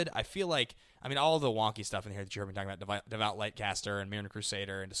good. I feel like, I mean, all the wonky stuff in here that you heard me talking about, Devout Lightcaster and Mirran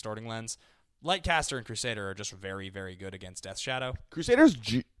Crusader and Distorting Lens, Lightcaster and Crusader are just very, very good against Death Shadow. Crusader's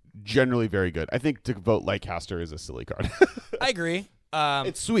generally very good. I think to vote Lightcaster is a silly card. I agree.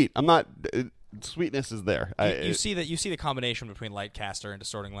 It's sweet. I'm not. Sweetness is there. You see the combination between Lightcaster and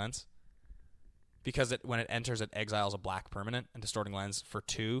Distorting Lens, because when it enters, it exiles a black permanent, and Distorting Lens for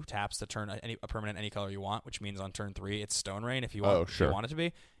 2 taps to turn a permanent any color you want, which means on turn 3 it's Stone Rain if you want. If you want it to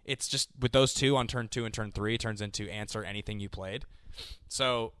be. It's just with those 2 on turn 2 and turn 3 it turns into answer anything you played.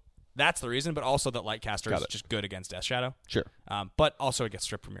 So that's the reason, but also that Lightcaster is just good against Death Shadow. Sure. But also it gets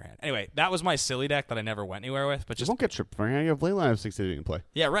stripped from your hand. Anyway, that was my silly deck that I never went anywhere with. But you won't get stripped from your hand. You have Leyline of Sanctity in play.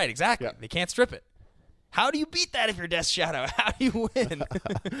 Yeah, right, exactly. Yeah. They can't strip it. How do you beat that if you're Death Shadow? How do you win?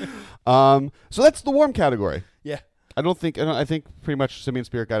 So that's the warm category. Yeah. I think pretty much Simian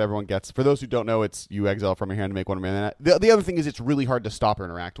Spirit Guide everyone gets. For those who don't know, it's you exile from your hand to make 1 mana. The other thing is it's really hard to stop or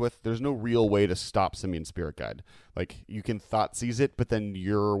interact with. There's no real way to stop Simian Spirit Guide. Like, you can Thoughtseize it, but then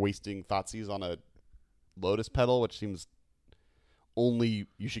you're wasting Thoughtseize on a Lotus Petal, which seems only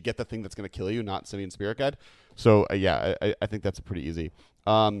you should get the thing that's going to kill you, not Simian Spirit Guide. So, I think that's pretty easy.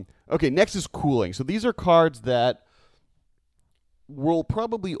 Okay, next is Cooling. So these are cards that will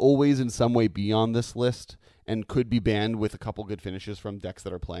probably always in some way be on this list and could be banned with a couple good finishes from decks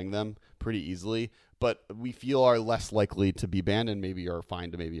that are playing them pretty easily, but we feel are less likely to be banned and maybe are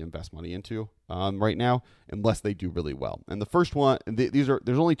fine to maybe invest money into right now, unless they do really well. And the first one, there's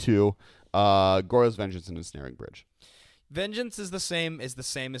only 2, Goryo's Vengeance and Ensnaring Bridge. Vengeance is the same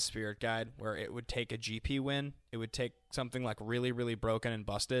as Spirit Guide, where it would take a GP win. It would take something like really, really broken and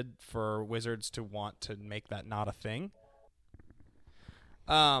busted for Wizards to want to make that not a thing.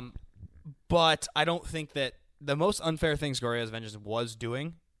 But I don't think that the most unfair things Goryo's Vengeance was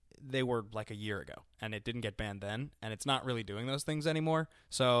doing, they were like a year ago, and it didn't get banned then, and it's not really doing those things anymore.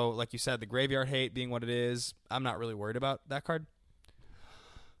 So, like you said, the Graveyard Hate being what it is, I'm not really worried about that card.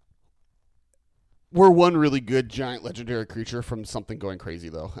 We're one really good giant legendary creature from something going crazy,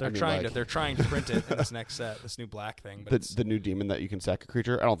 though. They're trying to print it in this next set, this new black thing. But the new demon that you can sack a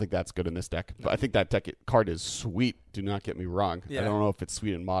creature. I don't think that's good in this deck, but I think that deck card is sweet. Do not get me wrong. Yeah. I don't know if it's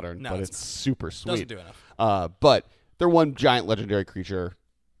sweet in Modern, but it's super sweet. Doesn't do enough. But they're one giant legendary creature,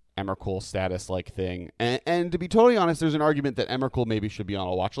 Emrakul status like thing, and to be totally honest, there's an argument that Emrakul maybe should be on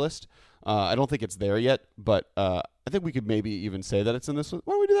a watch list. I don't think it's there yet, but I think we could maybe even say that it's in this. Why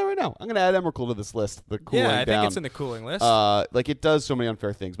don't we do that right now? I'm going to add Emrakul to this list. The cooling down. I think it's in the cooling list. Like it does so many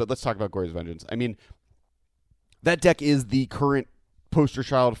unfair things, but let's talk about Goryo's Vengeance. I mean, that deck is the current poster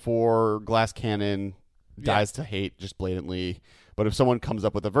child for Glass Cannon, dies to hate just blatantly. But if someone comes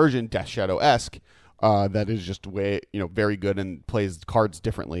up with a version, Death Shadow-esque, that is just very good and plays cards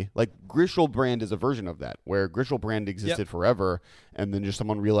differently. Like Griselbrand is a version of that, where Griselbrand existed forever, and then just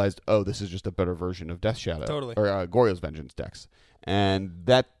someone realized, oh, this is just a better version of Death Shadow, or Goryo's Vengeance decks, and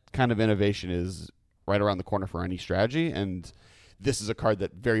that kind of innovation is right around the corner for any strategy. And this is a card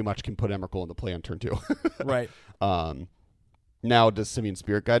that very much can put Emrakul into play on turn 2. Right. Now, does Simian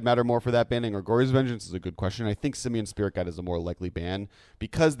Spirit Guide matter more for that banning, or Goryo's Vengeance is a good question. I think Simian Spirit Guide is a more likely ban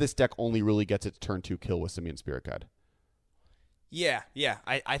because this deck only really gets its turn 2 kill with Simian Spirit Guide. Yeah.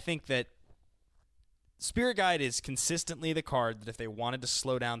 I think that Spirit Guide is consistently the card that if they wanted to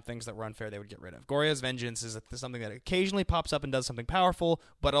slow down things that were unfair, they would get rid of. Goryo's Vengeance is something that occasionally pops up and does something powerful,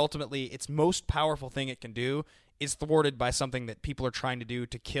 but ultimately its most powerful thing it can do is thwarted by something that people are trying to do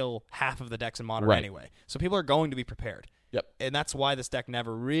to kill half of the decks in Modern anyway. So people are going to be prepared. Yep. And that's why this deck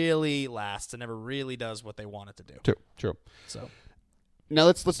never really lasts and never really does what they want it to do. True. So Now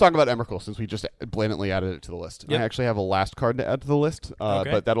let's talk about Emrakul since we just blatantly added it to the list. Yep. I actually have a last card to add to the list,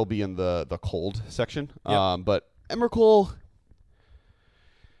 Okay. but that'll be in the cold section. Yep. But Emrakul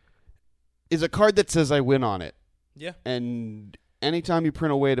is a card that says I win on it. Yeah. And anytime you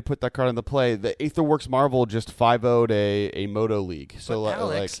print a way to put that card into play, the Aetherworks Marvel just 5-0'd a Moto League. So but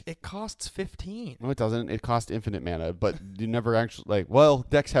Alex, it costs 15. No, it doesn't. It costs infinite mana, but you never actually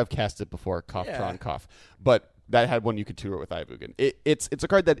decks have cast it before, cough, Tron, cough. But that had one you could tutor with Ivugan. It's a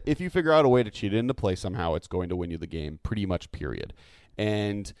card that if you figure out a way to cheat it into play somehow, it's going to win you the game, pretty much, period.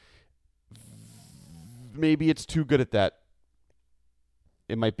 And maybe it's too good at that.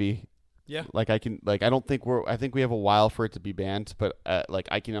 It might be. Yeah. I think we have a while for it to be banned, but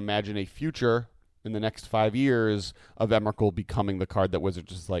I can imagine a future in the next 5 years of Emrakul becoming the card that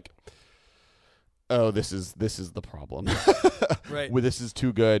Wizards is like, oh, this is the problem. Right. This is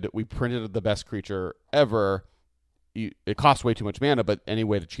too good. We printed the best creature ever. It costs way too much mana, but any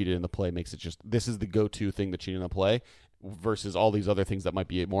way to cheat it in the play makes it just, this is the go-to thing to cheat in the play versus all these other things that might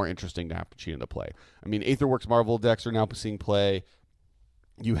be more interesting to have to cheat in the play. I mean, Aetherworks Marvel decks are now seeing play.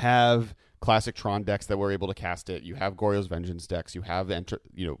 You have classic Tron decks that were able to cast it. You have Goryo's Vengeance decks. You have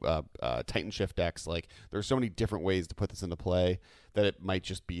Titan Shift decks. Like, there's so many different ways to put this into play that it might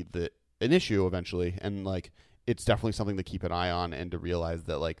just be an issue eventually. And it's definitely something to keep an eye on and to realize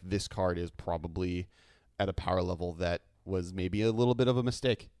that this card is probably at a power level that was maybe a little bit of a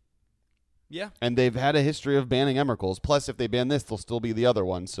mistake. Yeah. And they've had a history of banning Emrakuls. Plus, if they ban this, they'll still be the other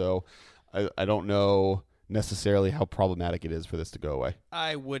one. So I don't know necessarily how problematic it is for this to go away.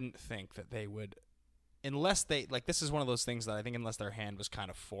 I wouldn't think that they would, unless they, this is one of those things that I think unless their hand was kind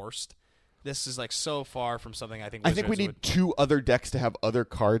of forced, this is so far from something I think Wizards we need two other decks to have other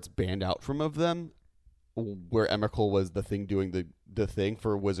cards banned out from of them, where Emrakul was the thing doing the thing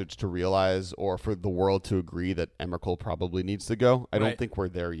for Wizards to realize or for the world to agree that Emrakul probably needs to go. I don't think we're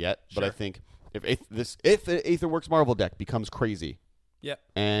there yet, but I think if the Aetherworks Marvel deck becomes crazy, yep,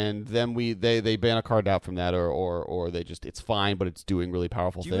 and then they ban a card out from that, or they just, it's fine, but it's doing really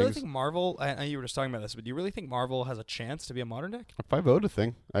powerful things. Do you really think Marvel, I know you were just talking about this, but do you really think Marvel has a chance to be a Modern deck? A 5-0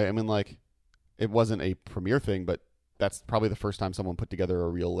 thing. I mean, it wasn't a premier thing, but that's probably the first time someone put together a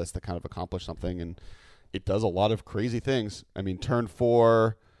real list that kind of accomplished something, and it does a lot of crazy things. I mean, turn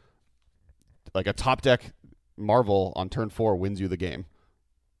 4, a top deck Marvel on turn 4 wins you the game.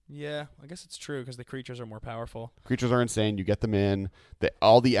 Yeah, I guess it's true because the creatures are more powerful. Creatures are insane. You get them in.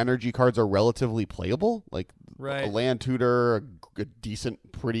 All the energy cards are relatively playable. Right. A land tutor, a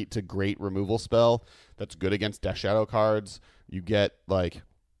decent, pretty to great removal spell that's good against Death Shadow cards. You get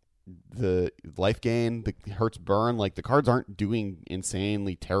the life gain, the hurts burn. The cards aren't doing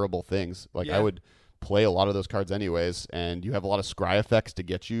insanely terrible things. I would play a lot of those cards anyways, and you have a lot of scry effects to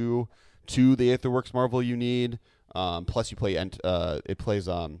get you to the Aetherworks Marvel you need. Plus you play it plays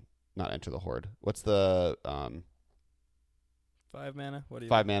not Enter the Horde. What's the 5 mana? What do you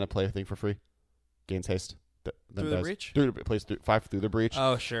 5 mana play thing for free? Gains haste. Through the Breach? It plays 5 Through the Breach.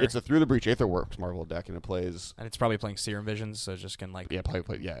 Oh, sure. It's a Through the Breach Aetherworks Marvel deck, and it plays, and it's probably playing Serum Visions, so it just can play. be But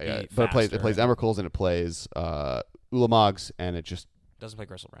faster. it plays Emrakuls, and it plays Ulamogs, and it just doesn't play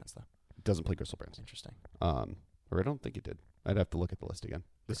Gristlebrand's though. doesn't play Gristlebrand's. Interesting. Or I don't think it did. I'd have to look at the list again.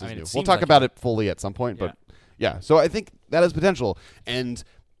 This is new. We'll seems talk like about it. it fully at some point, but yeah. So I think that has potential, and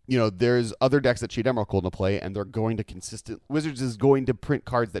there's other decks that cheat Emrakul into play, and they're going to Wizards is going to print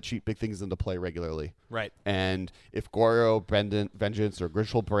cards that cheat big things into play regularly. Right. And if Goryo, Vengeance, or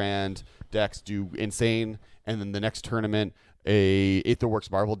Gristlebrand decks do insane, and then the next tournament a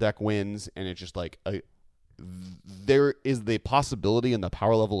Aetherworks Marvel deck wins, and it's just there is the possibility and the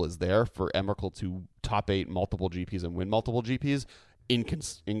power level is there for Emrakul to top 8 multiple GPs and win multiple GPs in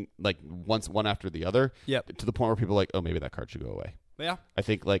once one after the other. Yep. To the point where people are maybe that card should go away. Yeah. I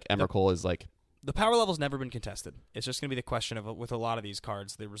think Emrakul is the power level's never been contested. It's just going to be the question of with a lot of these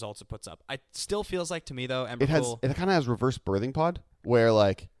cards, the results it puts up. It still feels like to me though, Emrakul it kind of has reverse Birthing Pod, where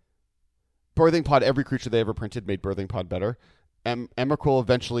Birthing Pod, every creature they ever printed made Birthing Pod better. Emrakul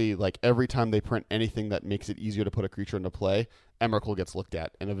eventually, every time they print anything that makes it easier to put a creature into play, Emrakul gets looked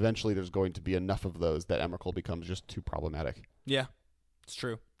at, and eventually there's going to be enough of those that Emrakul becomes just too problematic. Yeah, it's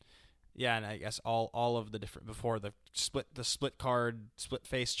true. Yeah, and I guess all of the different before the split card split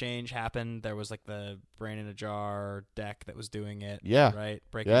face change happened, there was the Brain in a Jar deck that was doing it. Yeah, right.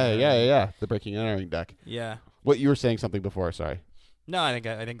 Yeah. The Breaking and Entering deck. Yeah. What you were saying something before? Sorry. No, I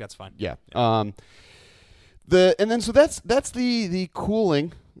think that's fine. Yeah. So that's the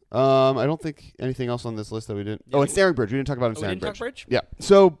cooling. I don't think anything else on this list that we didn't. Yeah, and Snaring Bridge. We didn't talk about Snaring Bridge. Bridge. Yeah.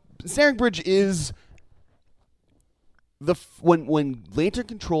 So Snaring Bridge is when Lantern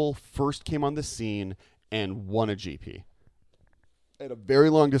Control first came on the scene and won a GP. I had a very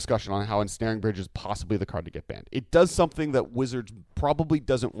long discussion on how Ensnaring Bridge is possibly the card to get banned. It does something that Wizards probably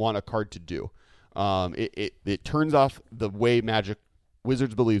doesn't want a card to do. It turns off the way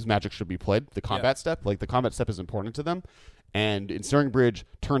Wizards believes Magic should be played, the combat step. Like, the combat step is important to them. And Ensnaring Bridge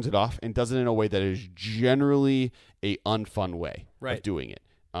turns it off and does it in a way that is generally a unfun way of doing it.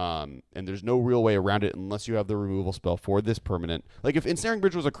 And there's no real way around it unless you have the removal spell for this permanent. Like, if Ensnaring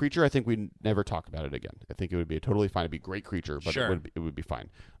Bridge was a creature, I think we'd never talk about it again. I think it would be totally fine. It'd be a great creature, but it would be fine.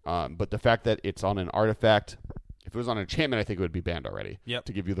 But the fact that it's on an artifact, if it was on an enchantment, I think it would be banned already. Yep.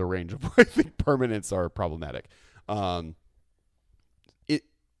 To give you the range of where I think permanents are problematic.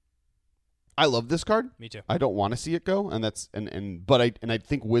 I love this card. Me too. I don't want to see it go, but I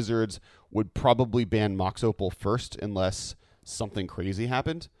think Wizards would probably ban Mox Opal first unless something crazy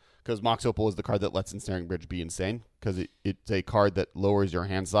happened, because Mox Opal is the card that lets Ensnaring Bridge be insane, because it's a card that lowers your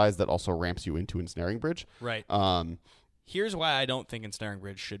hand size that also ramps you into Ensnaring Bridge. Right. Here's why I don't think Ensnaring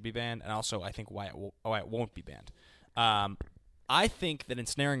Bridge should be banned, and also I think why it won't be banned. I think that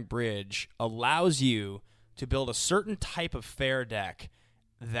Ensnaring Bridge allows you to build a certain type of fair deck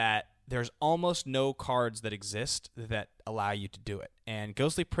that there's almost no cards that exist that allow you to do it. And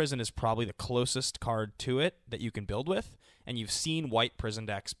Ghostly Prison is probably the closest card to it that you can build with. And you've seen white prison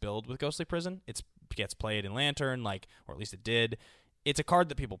decks build with Ghostly Prison. It gets played in Lantern, or at least it did. It's a card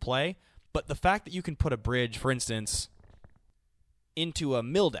that people play. But the fact that you can put a bridge, for instance, into a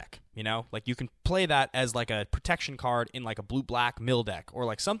mill deck, you can play that as like a protection card in like a blue-black mill deck, or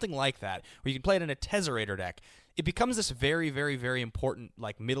like something like that, or you can play it in a Tesserator deck. It becomes this very, very, very important,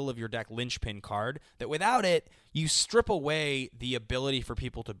 like, middle of your deck linchpin card that without it, you strip away the ability for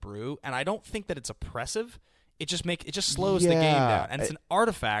people to brew. And I don't think that it's oppressive. It just slows the game down. And it's an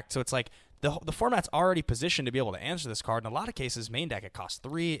artifact, so it's like the format's already positioned to be able to answer this card. In a lot of cases, main deck, it costs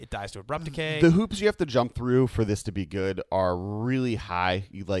 3, it dies to Abrupt Decay. The hoops you have to jump through for this to be good are really high.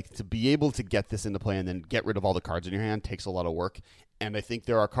 You to be able to get this into play and then get rid of all the cards in your hand takes a lot of work. And I think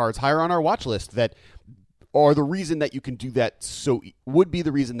there are cards higher on our watch list that are the reason that you can do that, would be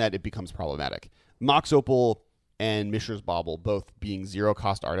the reason that it becomes problematic. Mox Opal and Mishra's Bauble both being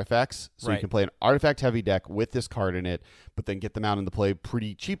 0-cost artifacts, so you can play an artifact-heavy deck with this card in it, but then get them out into play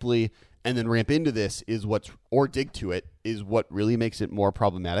pretty cheaply, and then ramp into this or dig to it, is what really makes it more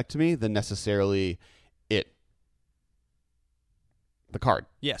problematic to me than necessarily the card.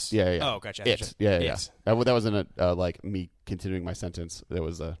 Yes. Yeah. Oh, gotcha. Yeah. That wasn't me continuing my sentence. That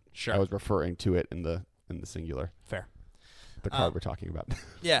was sure. I was referring to it in the singular. Fair. The card we're talking about.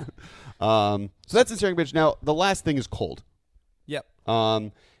 Yeah. So that's Ensnaring Bridge. Now, the last thing is Cold. Yep.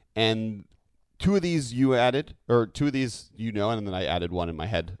 And two of these you added, or two of these and then I added one in my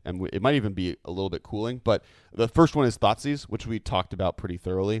head. And it might even be a little bit cooling. But the first one is Thoughtseize, which we talked about pretty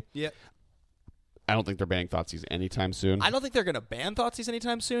thoroughly. Yep. I don't think they're banning Thoughtseize anytime soon. I don't think they're going to ban Thoughtseize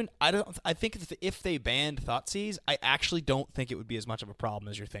anytime soon. I think if they banned Thoughtseize, I actually don't think it would be as much of a problem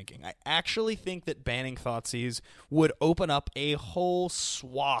as you're thinking. I actually think that banning Thoughtseize would open up a whole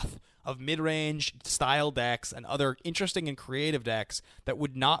swath of mid-range style decks and other interesting and creative decks that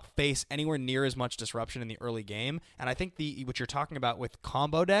would not face anywhere near as much disruption in the early game. And I think what you're talking about with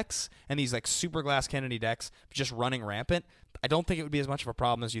combo decks and these like Super Glass Kennedy decks just running rampant, I don't think it would be as much of a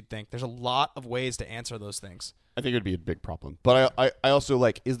problem as you'd think. There's a lot of ways to answer those things. I think it would be a big problem. But I also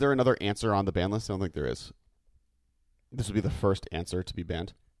is there another answer on the ban list? I don't think there is. This would be the first answer to be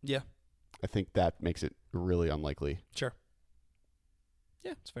banned. Yeah. I think that makes it really unlikely. Sure.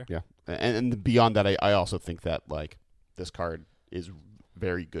 Yeah, it's fair. Yeah. And beyond that, I also think that this card is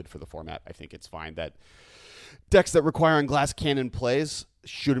very good for the format. I think it's fine that decks that require on Glass Cannon plays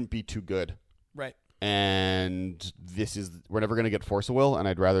shouldn't be too good. Right. And we're never going to get Force of Will, and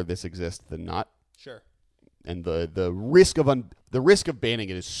I'd rather this exist than not. Sure. And the risk of banning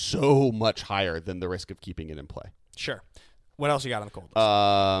it is so much higher than the risk of keeping it in play. Sure. What else you got on the cold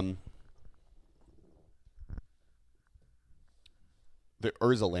list? The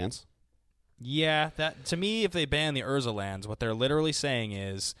Urza lands. Yeah, that to me, if they ban the Urza lands, what they're literally saying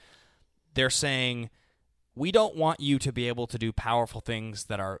is they're saying we don't want you to be able to do powerful things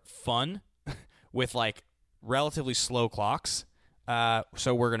that are fun with relatively slow clocks,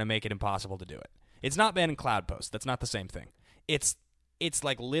 so we're going to make it impossible to do it. It's not banning Cloud Post. That's not the same thing. It's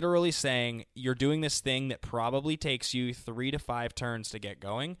literally saying you're doing this thing that probably takes you 3 to 5 turns to get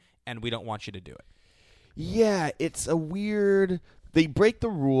going, and we don't want you to do it. Yeah, it's a weird... They break the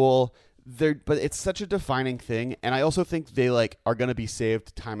rule, but it's such a defining thing, and I also think they are going to be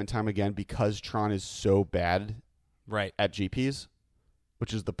saved time and time again because Tron is so bad at GPs,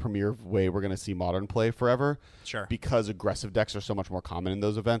 which is the premier way we're going to see Modern play forever. Sure. Because aggressive decks are so much more common in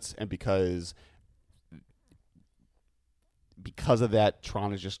those events, and because because of that,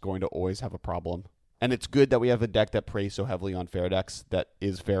 Tron is just going to always have a problem. And it's good that we have a deck that preys so heavily on fair decks that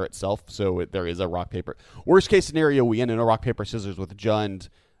is fair itself. So there is a rock paper. Worst case scenario, we end in a rock paper scissors with a Jund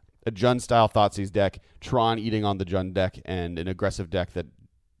style Thoughtseize deck, Tron eating on the Jund deck, and an aggressive deck that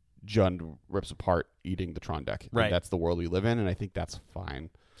Jund rips apart eating the Tron deck. Right. And that's the world we live in, and I think that's fine.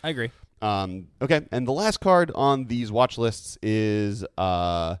 I agree. Okay, and the last card on these watch lists is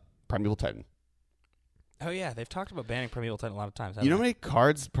Primeval Titan. Oh, yeah. They've talked about banning Primeval Titan a lot of times. You know how many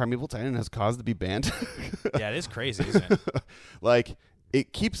cards Primeval Titan has caused to be banned? Yeah, it is crazy, isn't it? Like,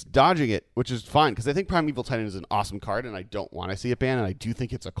 it keeps dodging it, which is fine, because I think Primeval Titan is an awesome card, and I don't want to see it banned, and I do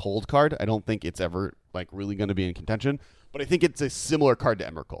think it's a cold card. I don't think it's ever like really going to be in contention, but I think it's a similar card to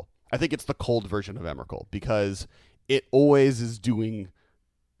Emrakul. I think it's the cold version of Emrakul, because it always is doing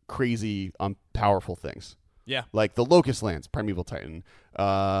crazy, powerful things. Yeah. Like the Locust Lands, Primeval Titan.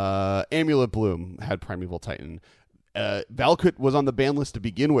 Amulet Bloom had Primeval Titan. Valakut was on the ban list to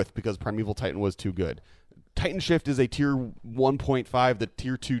begin with because Primeval Titan was too good. Titan Shift is a tier 1.5, the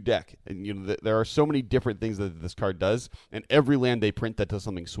tier 2 deck. And there are so many different things that this card does, and every land they print that does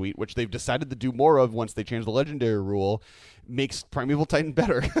something sweet, which they've decided to do more of once they changed the legendary rule, makes Primeval Titan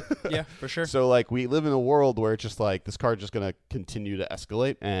better. Yeah, for sure. So like we live in a world where it's just like this card just going to continue to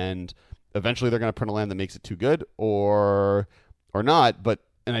escalate, and eventually they're going to print a land that makes it too good or not,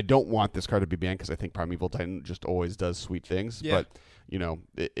 and I don't want this card to be banned because I think Primeval Titan just always does sweet things. Yeah. But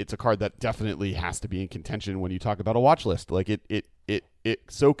it's a card that definitely has to be in contention when you talk about a watch list. Like it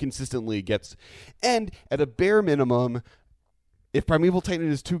so consistently gets, and at a bare minimum, if Primeval Titan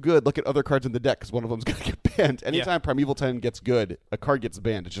is too good, look at other cards in the deck because one of them's going to get banned. Anytime Primeval Titan gets good, a card gets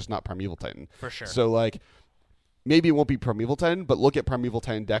banned. It's just not Primeval Titan. For sure. So like, maybe it won't be Primeval Titan, but look at Primeval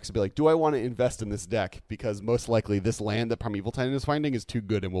Titan decks and be like, do I want to invest in this deck? Because most likely this land that Primeval Titan is finding is too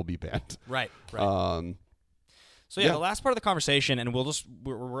good and will be banned. Right. So yeah, the last part of the conversation, and we're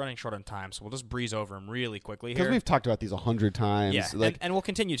running short on time, so we'll just breeze over them really quickly here. Because we've talked about these 100 times. Yeah, and we'll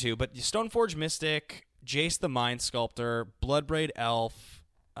continue to. But Stoneforge Mystic, Jace the Mind Sculptor, Bloodbraid Elf.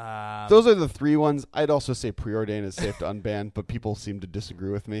 Those are the three ones. I'd also say Preordain is safe to unban, but people seem to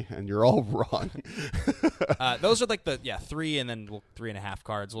disagree with me, and you're all wrong. Those are like the 3 and then 3.5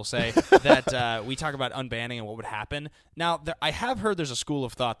 cards. We'll say that we talk about unbanning and what would happen. Now, I have heard there's a school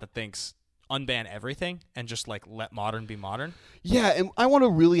of thought that thinks unban everything and just like let Modern be Modern. Yeah, and I want to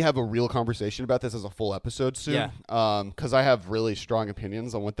really have a real conversation about this as a full episode soon. Yeah. Because I have really strong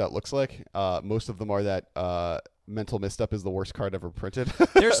opinions on what that looks like. Most of them are that Mental Misstep is the worst card ever printed.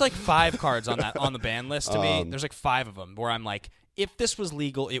 There's like 5 cards on the ban list to me. There's like 5 of them where I'm like, if this was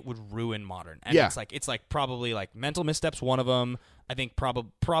legal, it would ruin Modern. And it's like probably like Mental Misstep's one of them. I think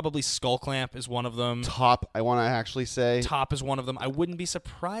probably Skull Clamp is one of them. Top, I want to actually say. Top is one of them. I wouldn't be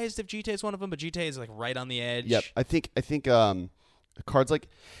surprised if GTA is one of them, but GTA is like right on the edge. Yep, I think cards like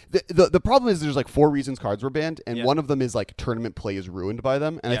the problem is there's like 4 reasons cards were banned, and one of them is like tournament play is ruined by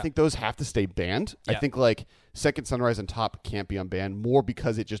them, and I think those have to stay banned. I think like Second Sunrise and Top can't be unbanned more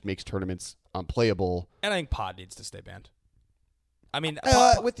because it just makes tournaments unplayable. And I think Pod needs to stay banned. I mean,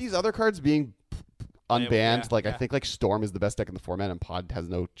 with these other cards being unbanned, I think like Storm is the best deck in the format, and Pod has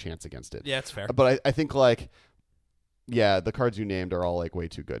no chance against it. Yeah, it's fair. But I think like, the cards you named are all like way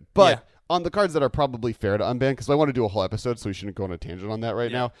too good. But on the cards that are probably fair to unban, because I want to do a whole episode, so we shouldn't go on a tangent on that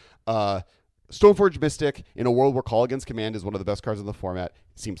right now. Stoneforge Mystic in a world where Call Against Command is one of the best cards in the format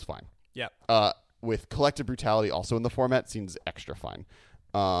seems fine. Yeah. With Collective Brutality also in the format seems extra fine.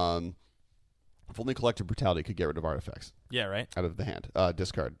 If only Collective Brutality could get rid of artifacts. Yeah, right. Out of the hand.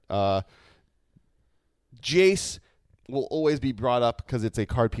 Discard. Jace will always be brought up because it's a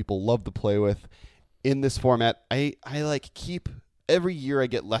card people love to play with. In this format, I like keep... Every year I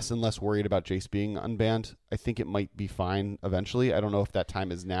get less and less worried about Jace being unbanned. I think it might be fine eventually. I don't know if that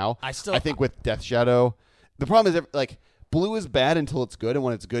time is now. I think with Death Shadow... The problem is, like, blue is bad until it's good, and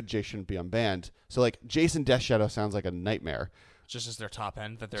when it's good, Jace shouldn't be unbanned. So, like, Jace and Death Shadow sounds like a nightmare. Just as their top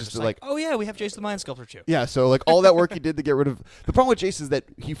end, that they're just like, oh yeah, we have Jace the Mind Sculptor too. Yeah, so like all that work he did to get rid of... The problem with Jace is that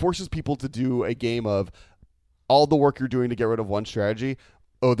he forces people to do a game of all the work you're doing to get rid of one strategy.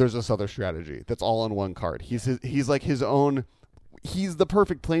 Oh, there's this other strategy that's all on one card. He's like his own... He's the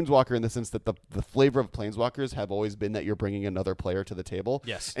perfect Planeswalker in the sense that the flavor of Planeswalkers have always been that you're bringing another player to the table.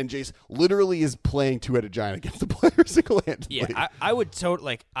 Yes. And Jace literally is playing two-headed giant against the player single-handedly. Yeah, I would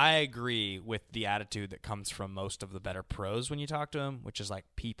totally... I agree with the attitude that comes from most of the better pros when you talk to them, which is like,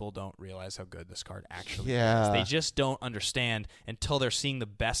 people don't realize how good this card actually is. They just don't understand until they're seeing the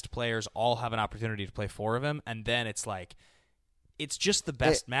best players all have an opportunity to play 4 of him, and then it's like... It's just the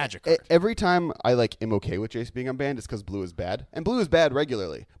best Magic card. Every time I am okay with Jace being unbanned, it's because blue is bad. And blue is bad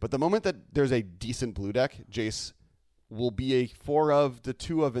regularly. But the moment that there's a decent blue deck, Jace will be a 4 of the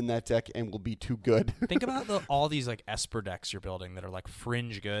 2 of in that deck and will be too good. Think about all these like Esper decks you're building that are like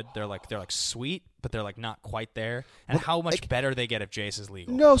fringe good. They're like sweet, but they're like not quite there. And how much better they get if Jace is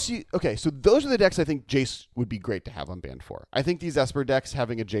legal. No, see, okay, so those are the decks I think Jace would be great to have unbanned for. I think these Esper decks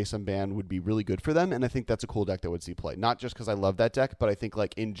having a Jace unbanned would be really good for them, and I think that's a cool deck that would see play. Not just because I love that deck, but I think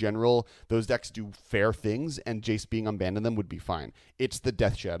like in general, those decks do fair things, and Jace being unbanned in them would be fine. It's the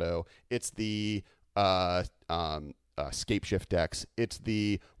Death Shadow. It's the Scape Shift decks. It's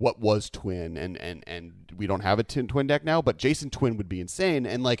the what was Twin, and we don't have a Twin deck now, but Jason Twin would be insane.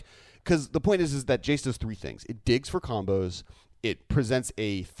 And like, because the point is that Jace does 3 things. It digs for combos. It presents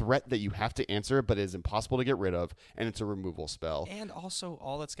a threat that you have to answer, but is impossible to get rid of, and it's a removal spell. And also,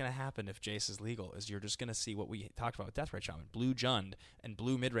 all that's going to happen if Jace is legal is you're just going to see what we talked about with Deathrite Shaman, Blue Jund, and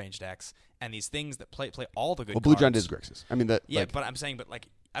Blue midrange decks, and these things that play all the good cards. Blue Jund is Grixis. I mean, that. Yeah, but I'm saying,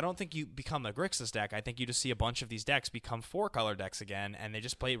 I don't think you become a Grixis deck. I think you just see a bunch of these decks become 4-color decks again, and they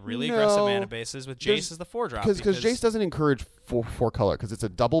just play really aggressive mana bases with Jace as the 4-drop. Because Jace doesn't encourage 4-color, because it's a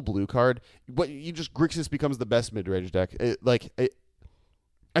double blue card. But Grixis becomes the best mid-range deck.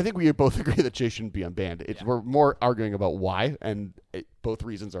 I think we both agree that Jace shouldn't be unbanned. We're more arguing about why, and both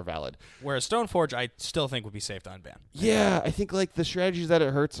reasons are valid. Whereas Stoneforge, I still think would be safe to unban. Yeah, I think like the strategies that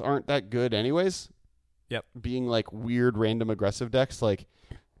it hurts aren't that good anyways. Yep. Being like weird, random, aggressive decks, like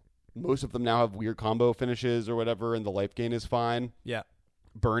most of them now have weird combo finishes or whatever, and the life gain is fine. Yeah.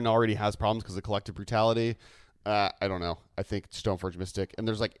 Burn already has problems because of collective brutality. I don't know. I think Stoneforge Mystic, and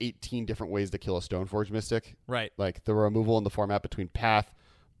there's like 18 different ways to kill a Stoneforge Mystic. Right. Like the removal in the format between Path,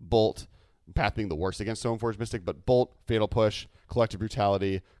 Bolt, Path being the worst against Stoneforge Mystic, but Bolt, Fatal Push, Collective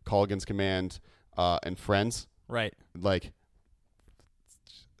Brutality, Call Against Command, and Friends. Right. Like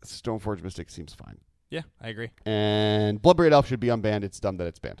Stoneforge Mystic seems fine. Yeah, I agree. And Bloodbraid Elf should be unbanned. It's dumb that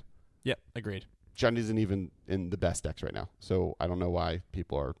it's banned. Yep, agreed. Jund isn't even in the best decks right now, so I don't know why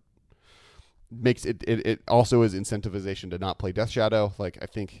people are. Makes it also is incentivization to not play Death Shadow. Like I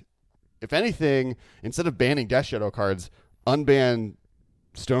think, if anything, instead of banning Death Shadow cards, unban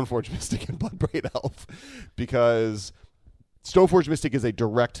Stoneforge Mystic and Bloodbraid Elf, because Stoneforge Mystic is a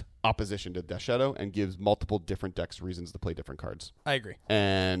direct opposition to Death Shadow and gives multiple different decks reasons to play different cards. I agree.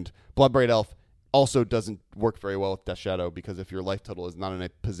 And Bloodbraid Elf also doesn't work very well with Death Shadow, because if your life total is not in a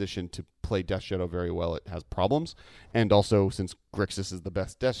position to play Death Shadow very well, it has problems. And also, since Grixis is the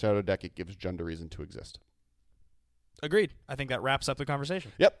best Death Shadow deck, it gives Jund a reason to exist. Agreed. I think that wraps up the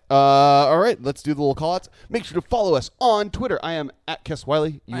conversation. Yep. All right, let's do the little call-outs. Make sure to follow us on Twitter. I am at Kess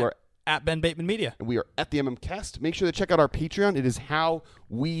Wiley. You are at Ben Bateman Media. And we are at the MMCast. Make sure to check out our Patreon. It is how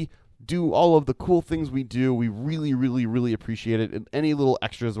we do all of the cool things we do. We really, really, really appreciate it. And any little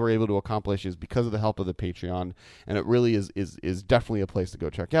extras we're able to accomplish is because of the help of the Patreon. And it really is definitely a place to go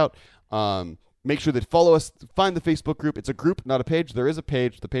check out. Make sure that follow us. Find the Facebook group. It's a group, not a page. There is a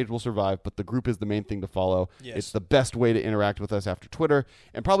page. The page will survive, but the group is the main thing to follow. Yes. It's the best way to interact with us after Twitter,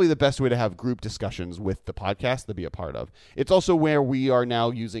 and probably the best way to have group discussions with the podcast to be a part of. It's also where we are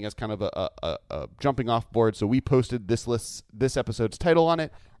now using as kind of a jumping off board. So we posted this episode's title on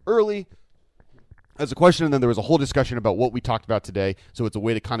it early as a question, and then there was a whole discussion about what we talked about today. So it's a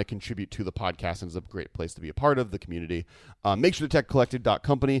way to kind of contribute to the podcast, and it's a great place to be a part of the community. Make sure to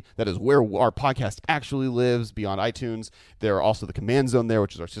techcollected.company. That is where our podcast actually lives beyond iTunes. There are also the Command Zone there,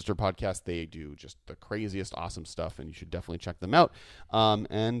 which is our sister podcast. They do just the craziest awesome stuff, and you should definitely check them out.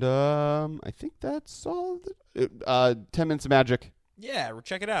 I think that's all. 10 Minutes of Magic. Yeah,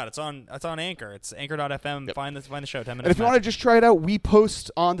 check it out. It's on Anchor. It's anchor.fm. Yep. Find the show. 10 Minutes. And if you want to just try it out, we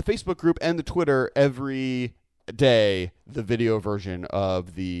post on the Facebook group and the Twitter every day the video version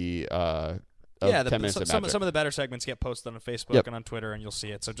of the 10 Minutes of Magic. Some of the better segments get posted on Facebook and on Twitter, and you'll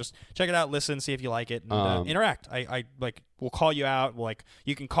see it. So just check it out, listen, see if you like it, and interact. I we'll call you out.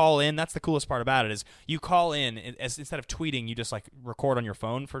 You can call in. That's the coolest part about it is you call in instead of tweeting, you just record on your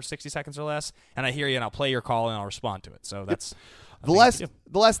phone for 60 seconds or less, and I hear you, and I'll play your call and I'll respond to it. So that's. The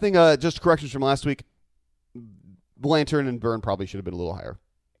last thing, just corrections from last week. Lantern and Burn probably should have been a little higher.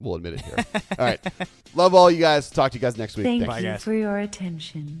 We'll admit it here. All right. Love all you guys. Talk to you guys next week. Thank you for your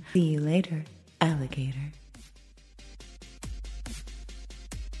attention. See you later, alligator.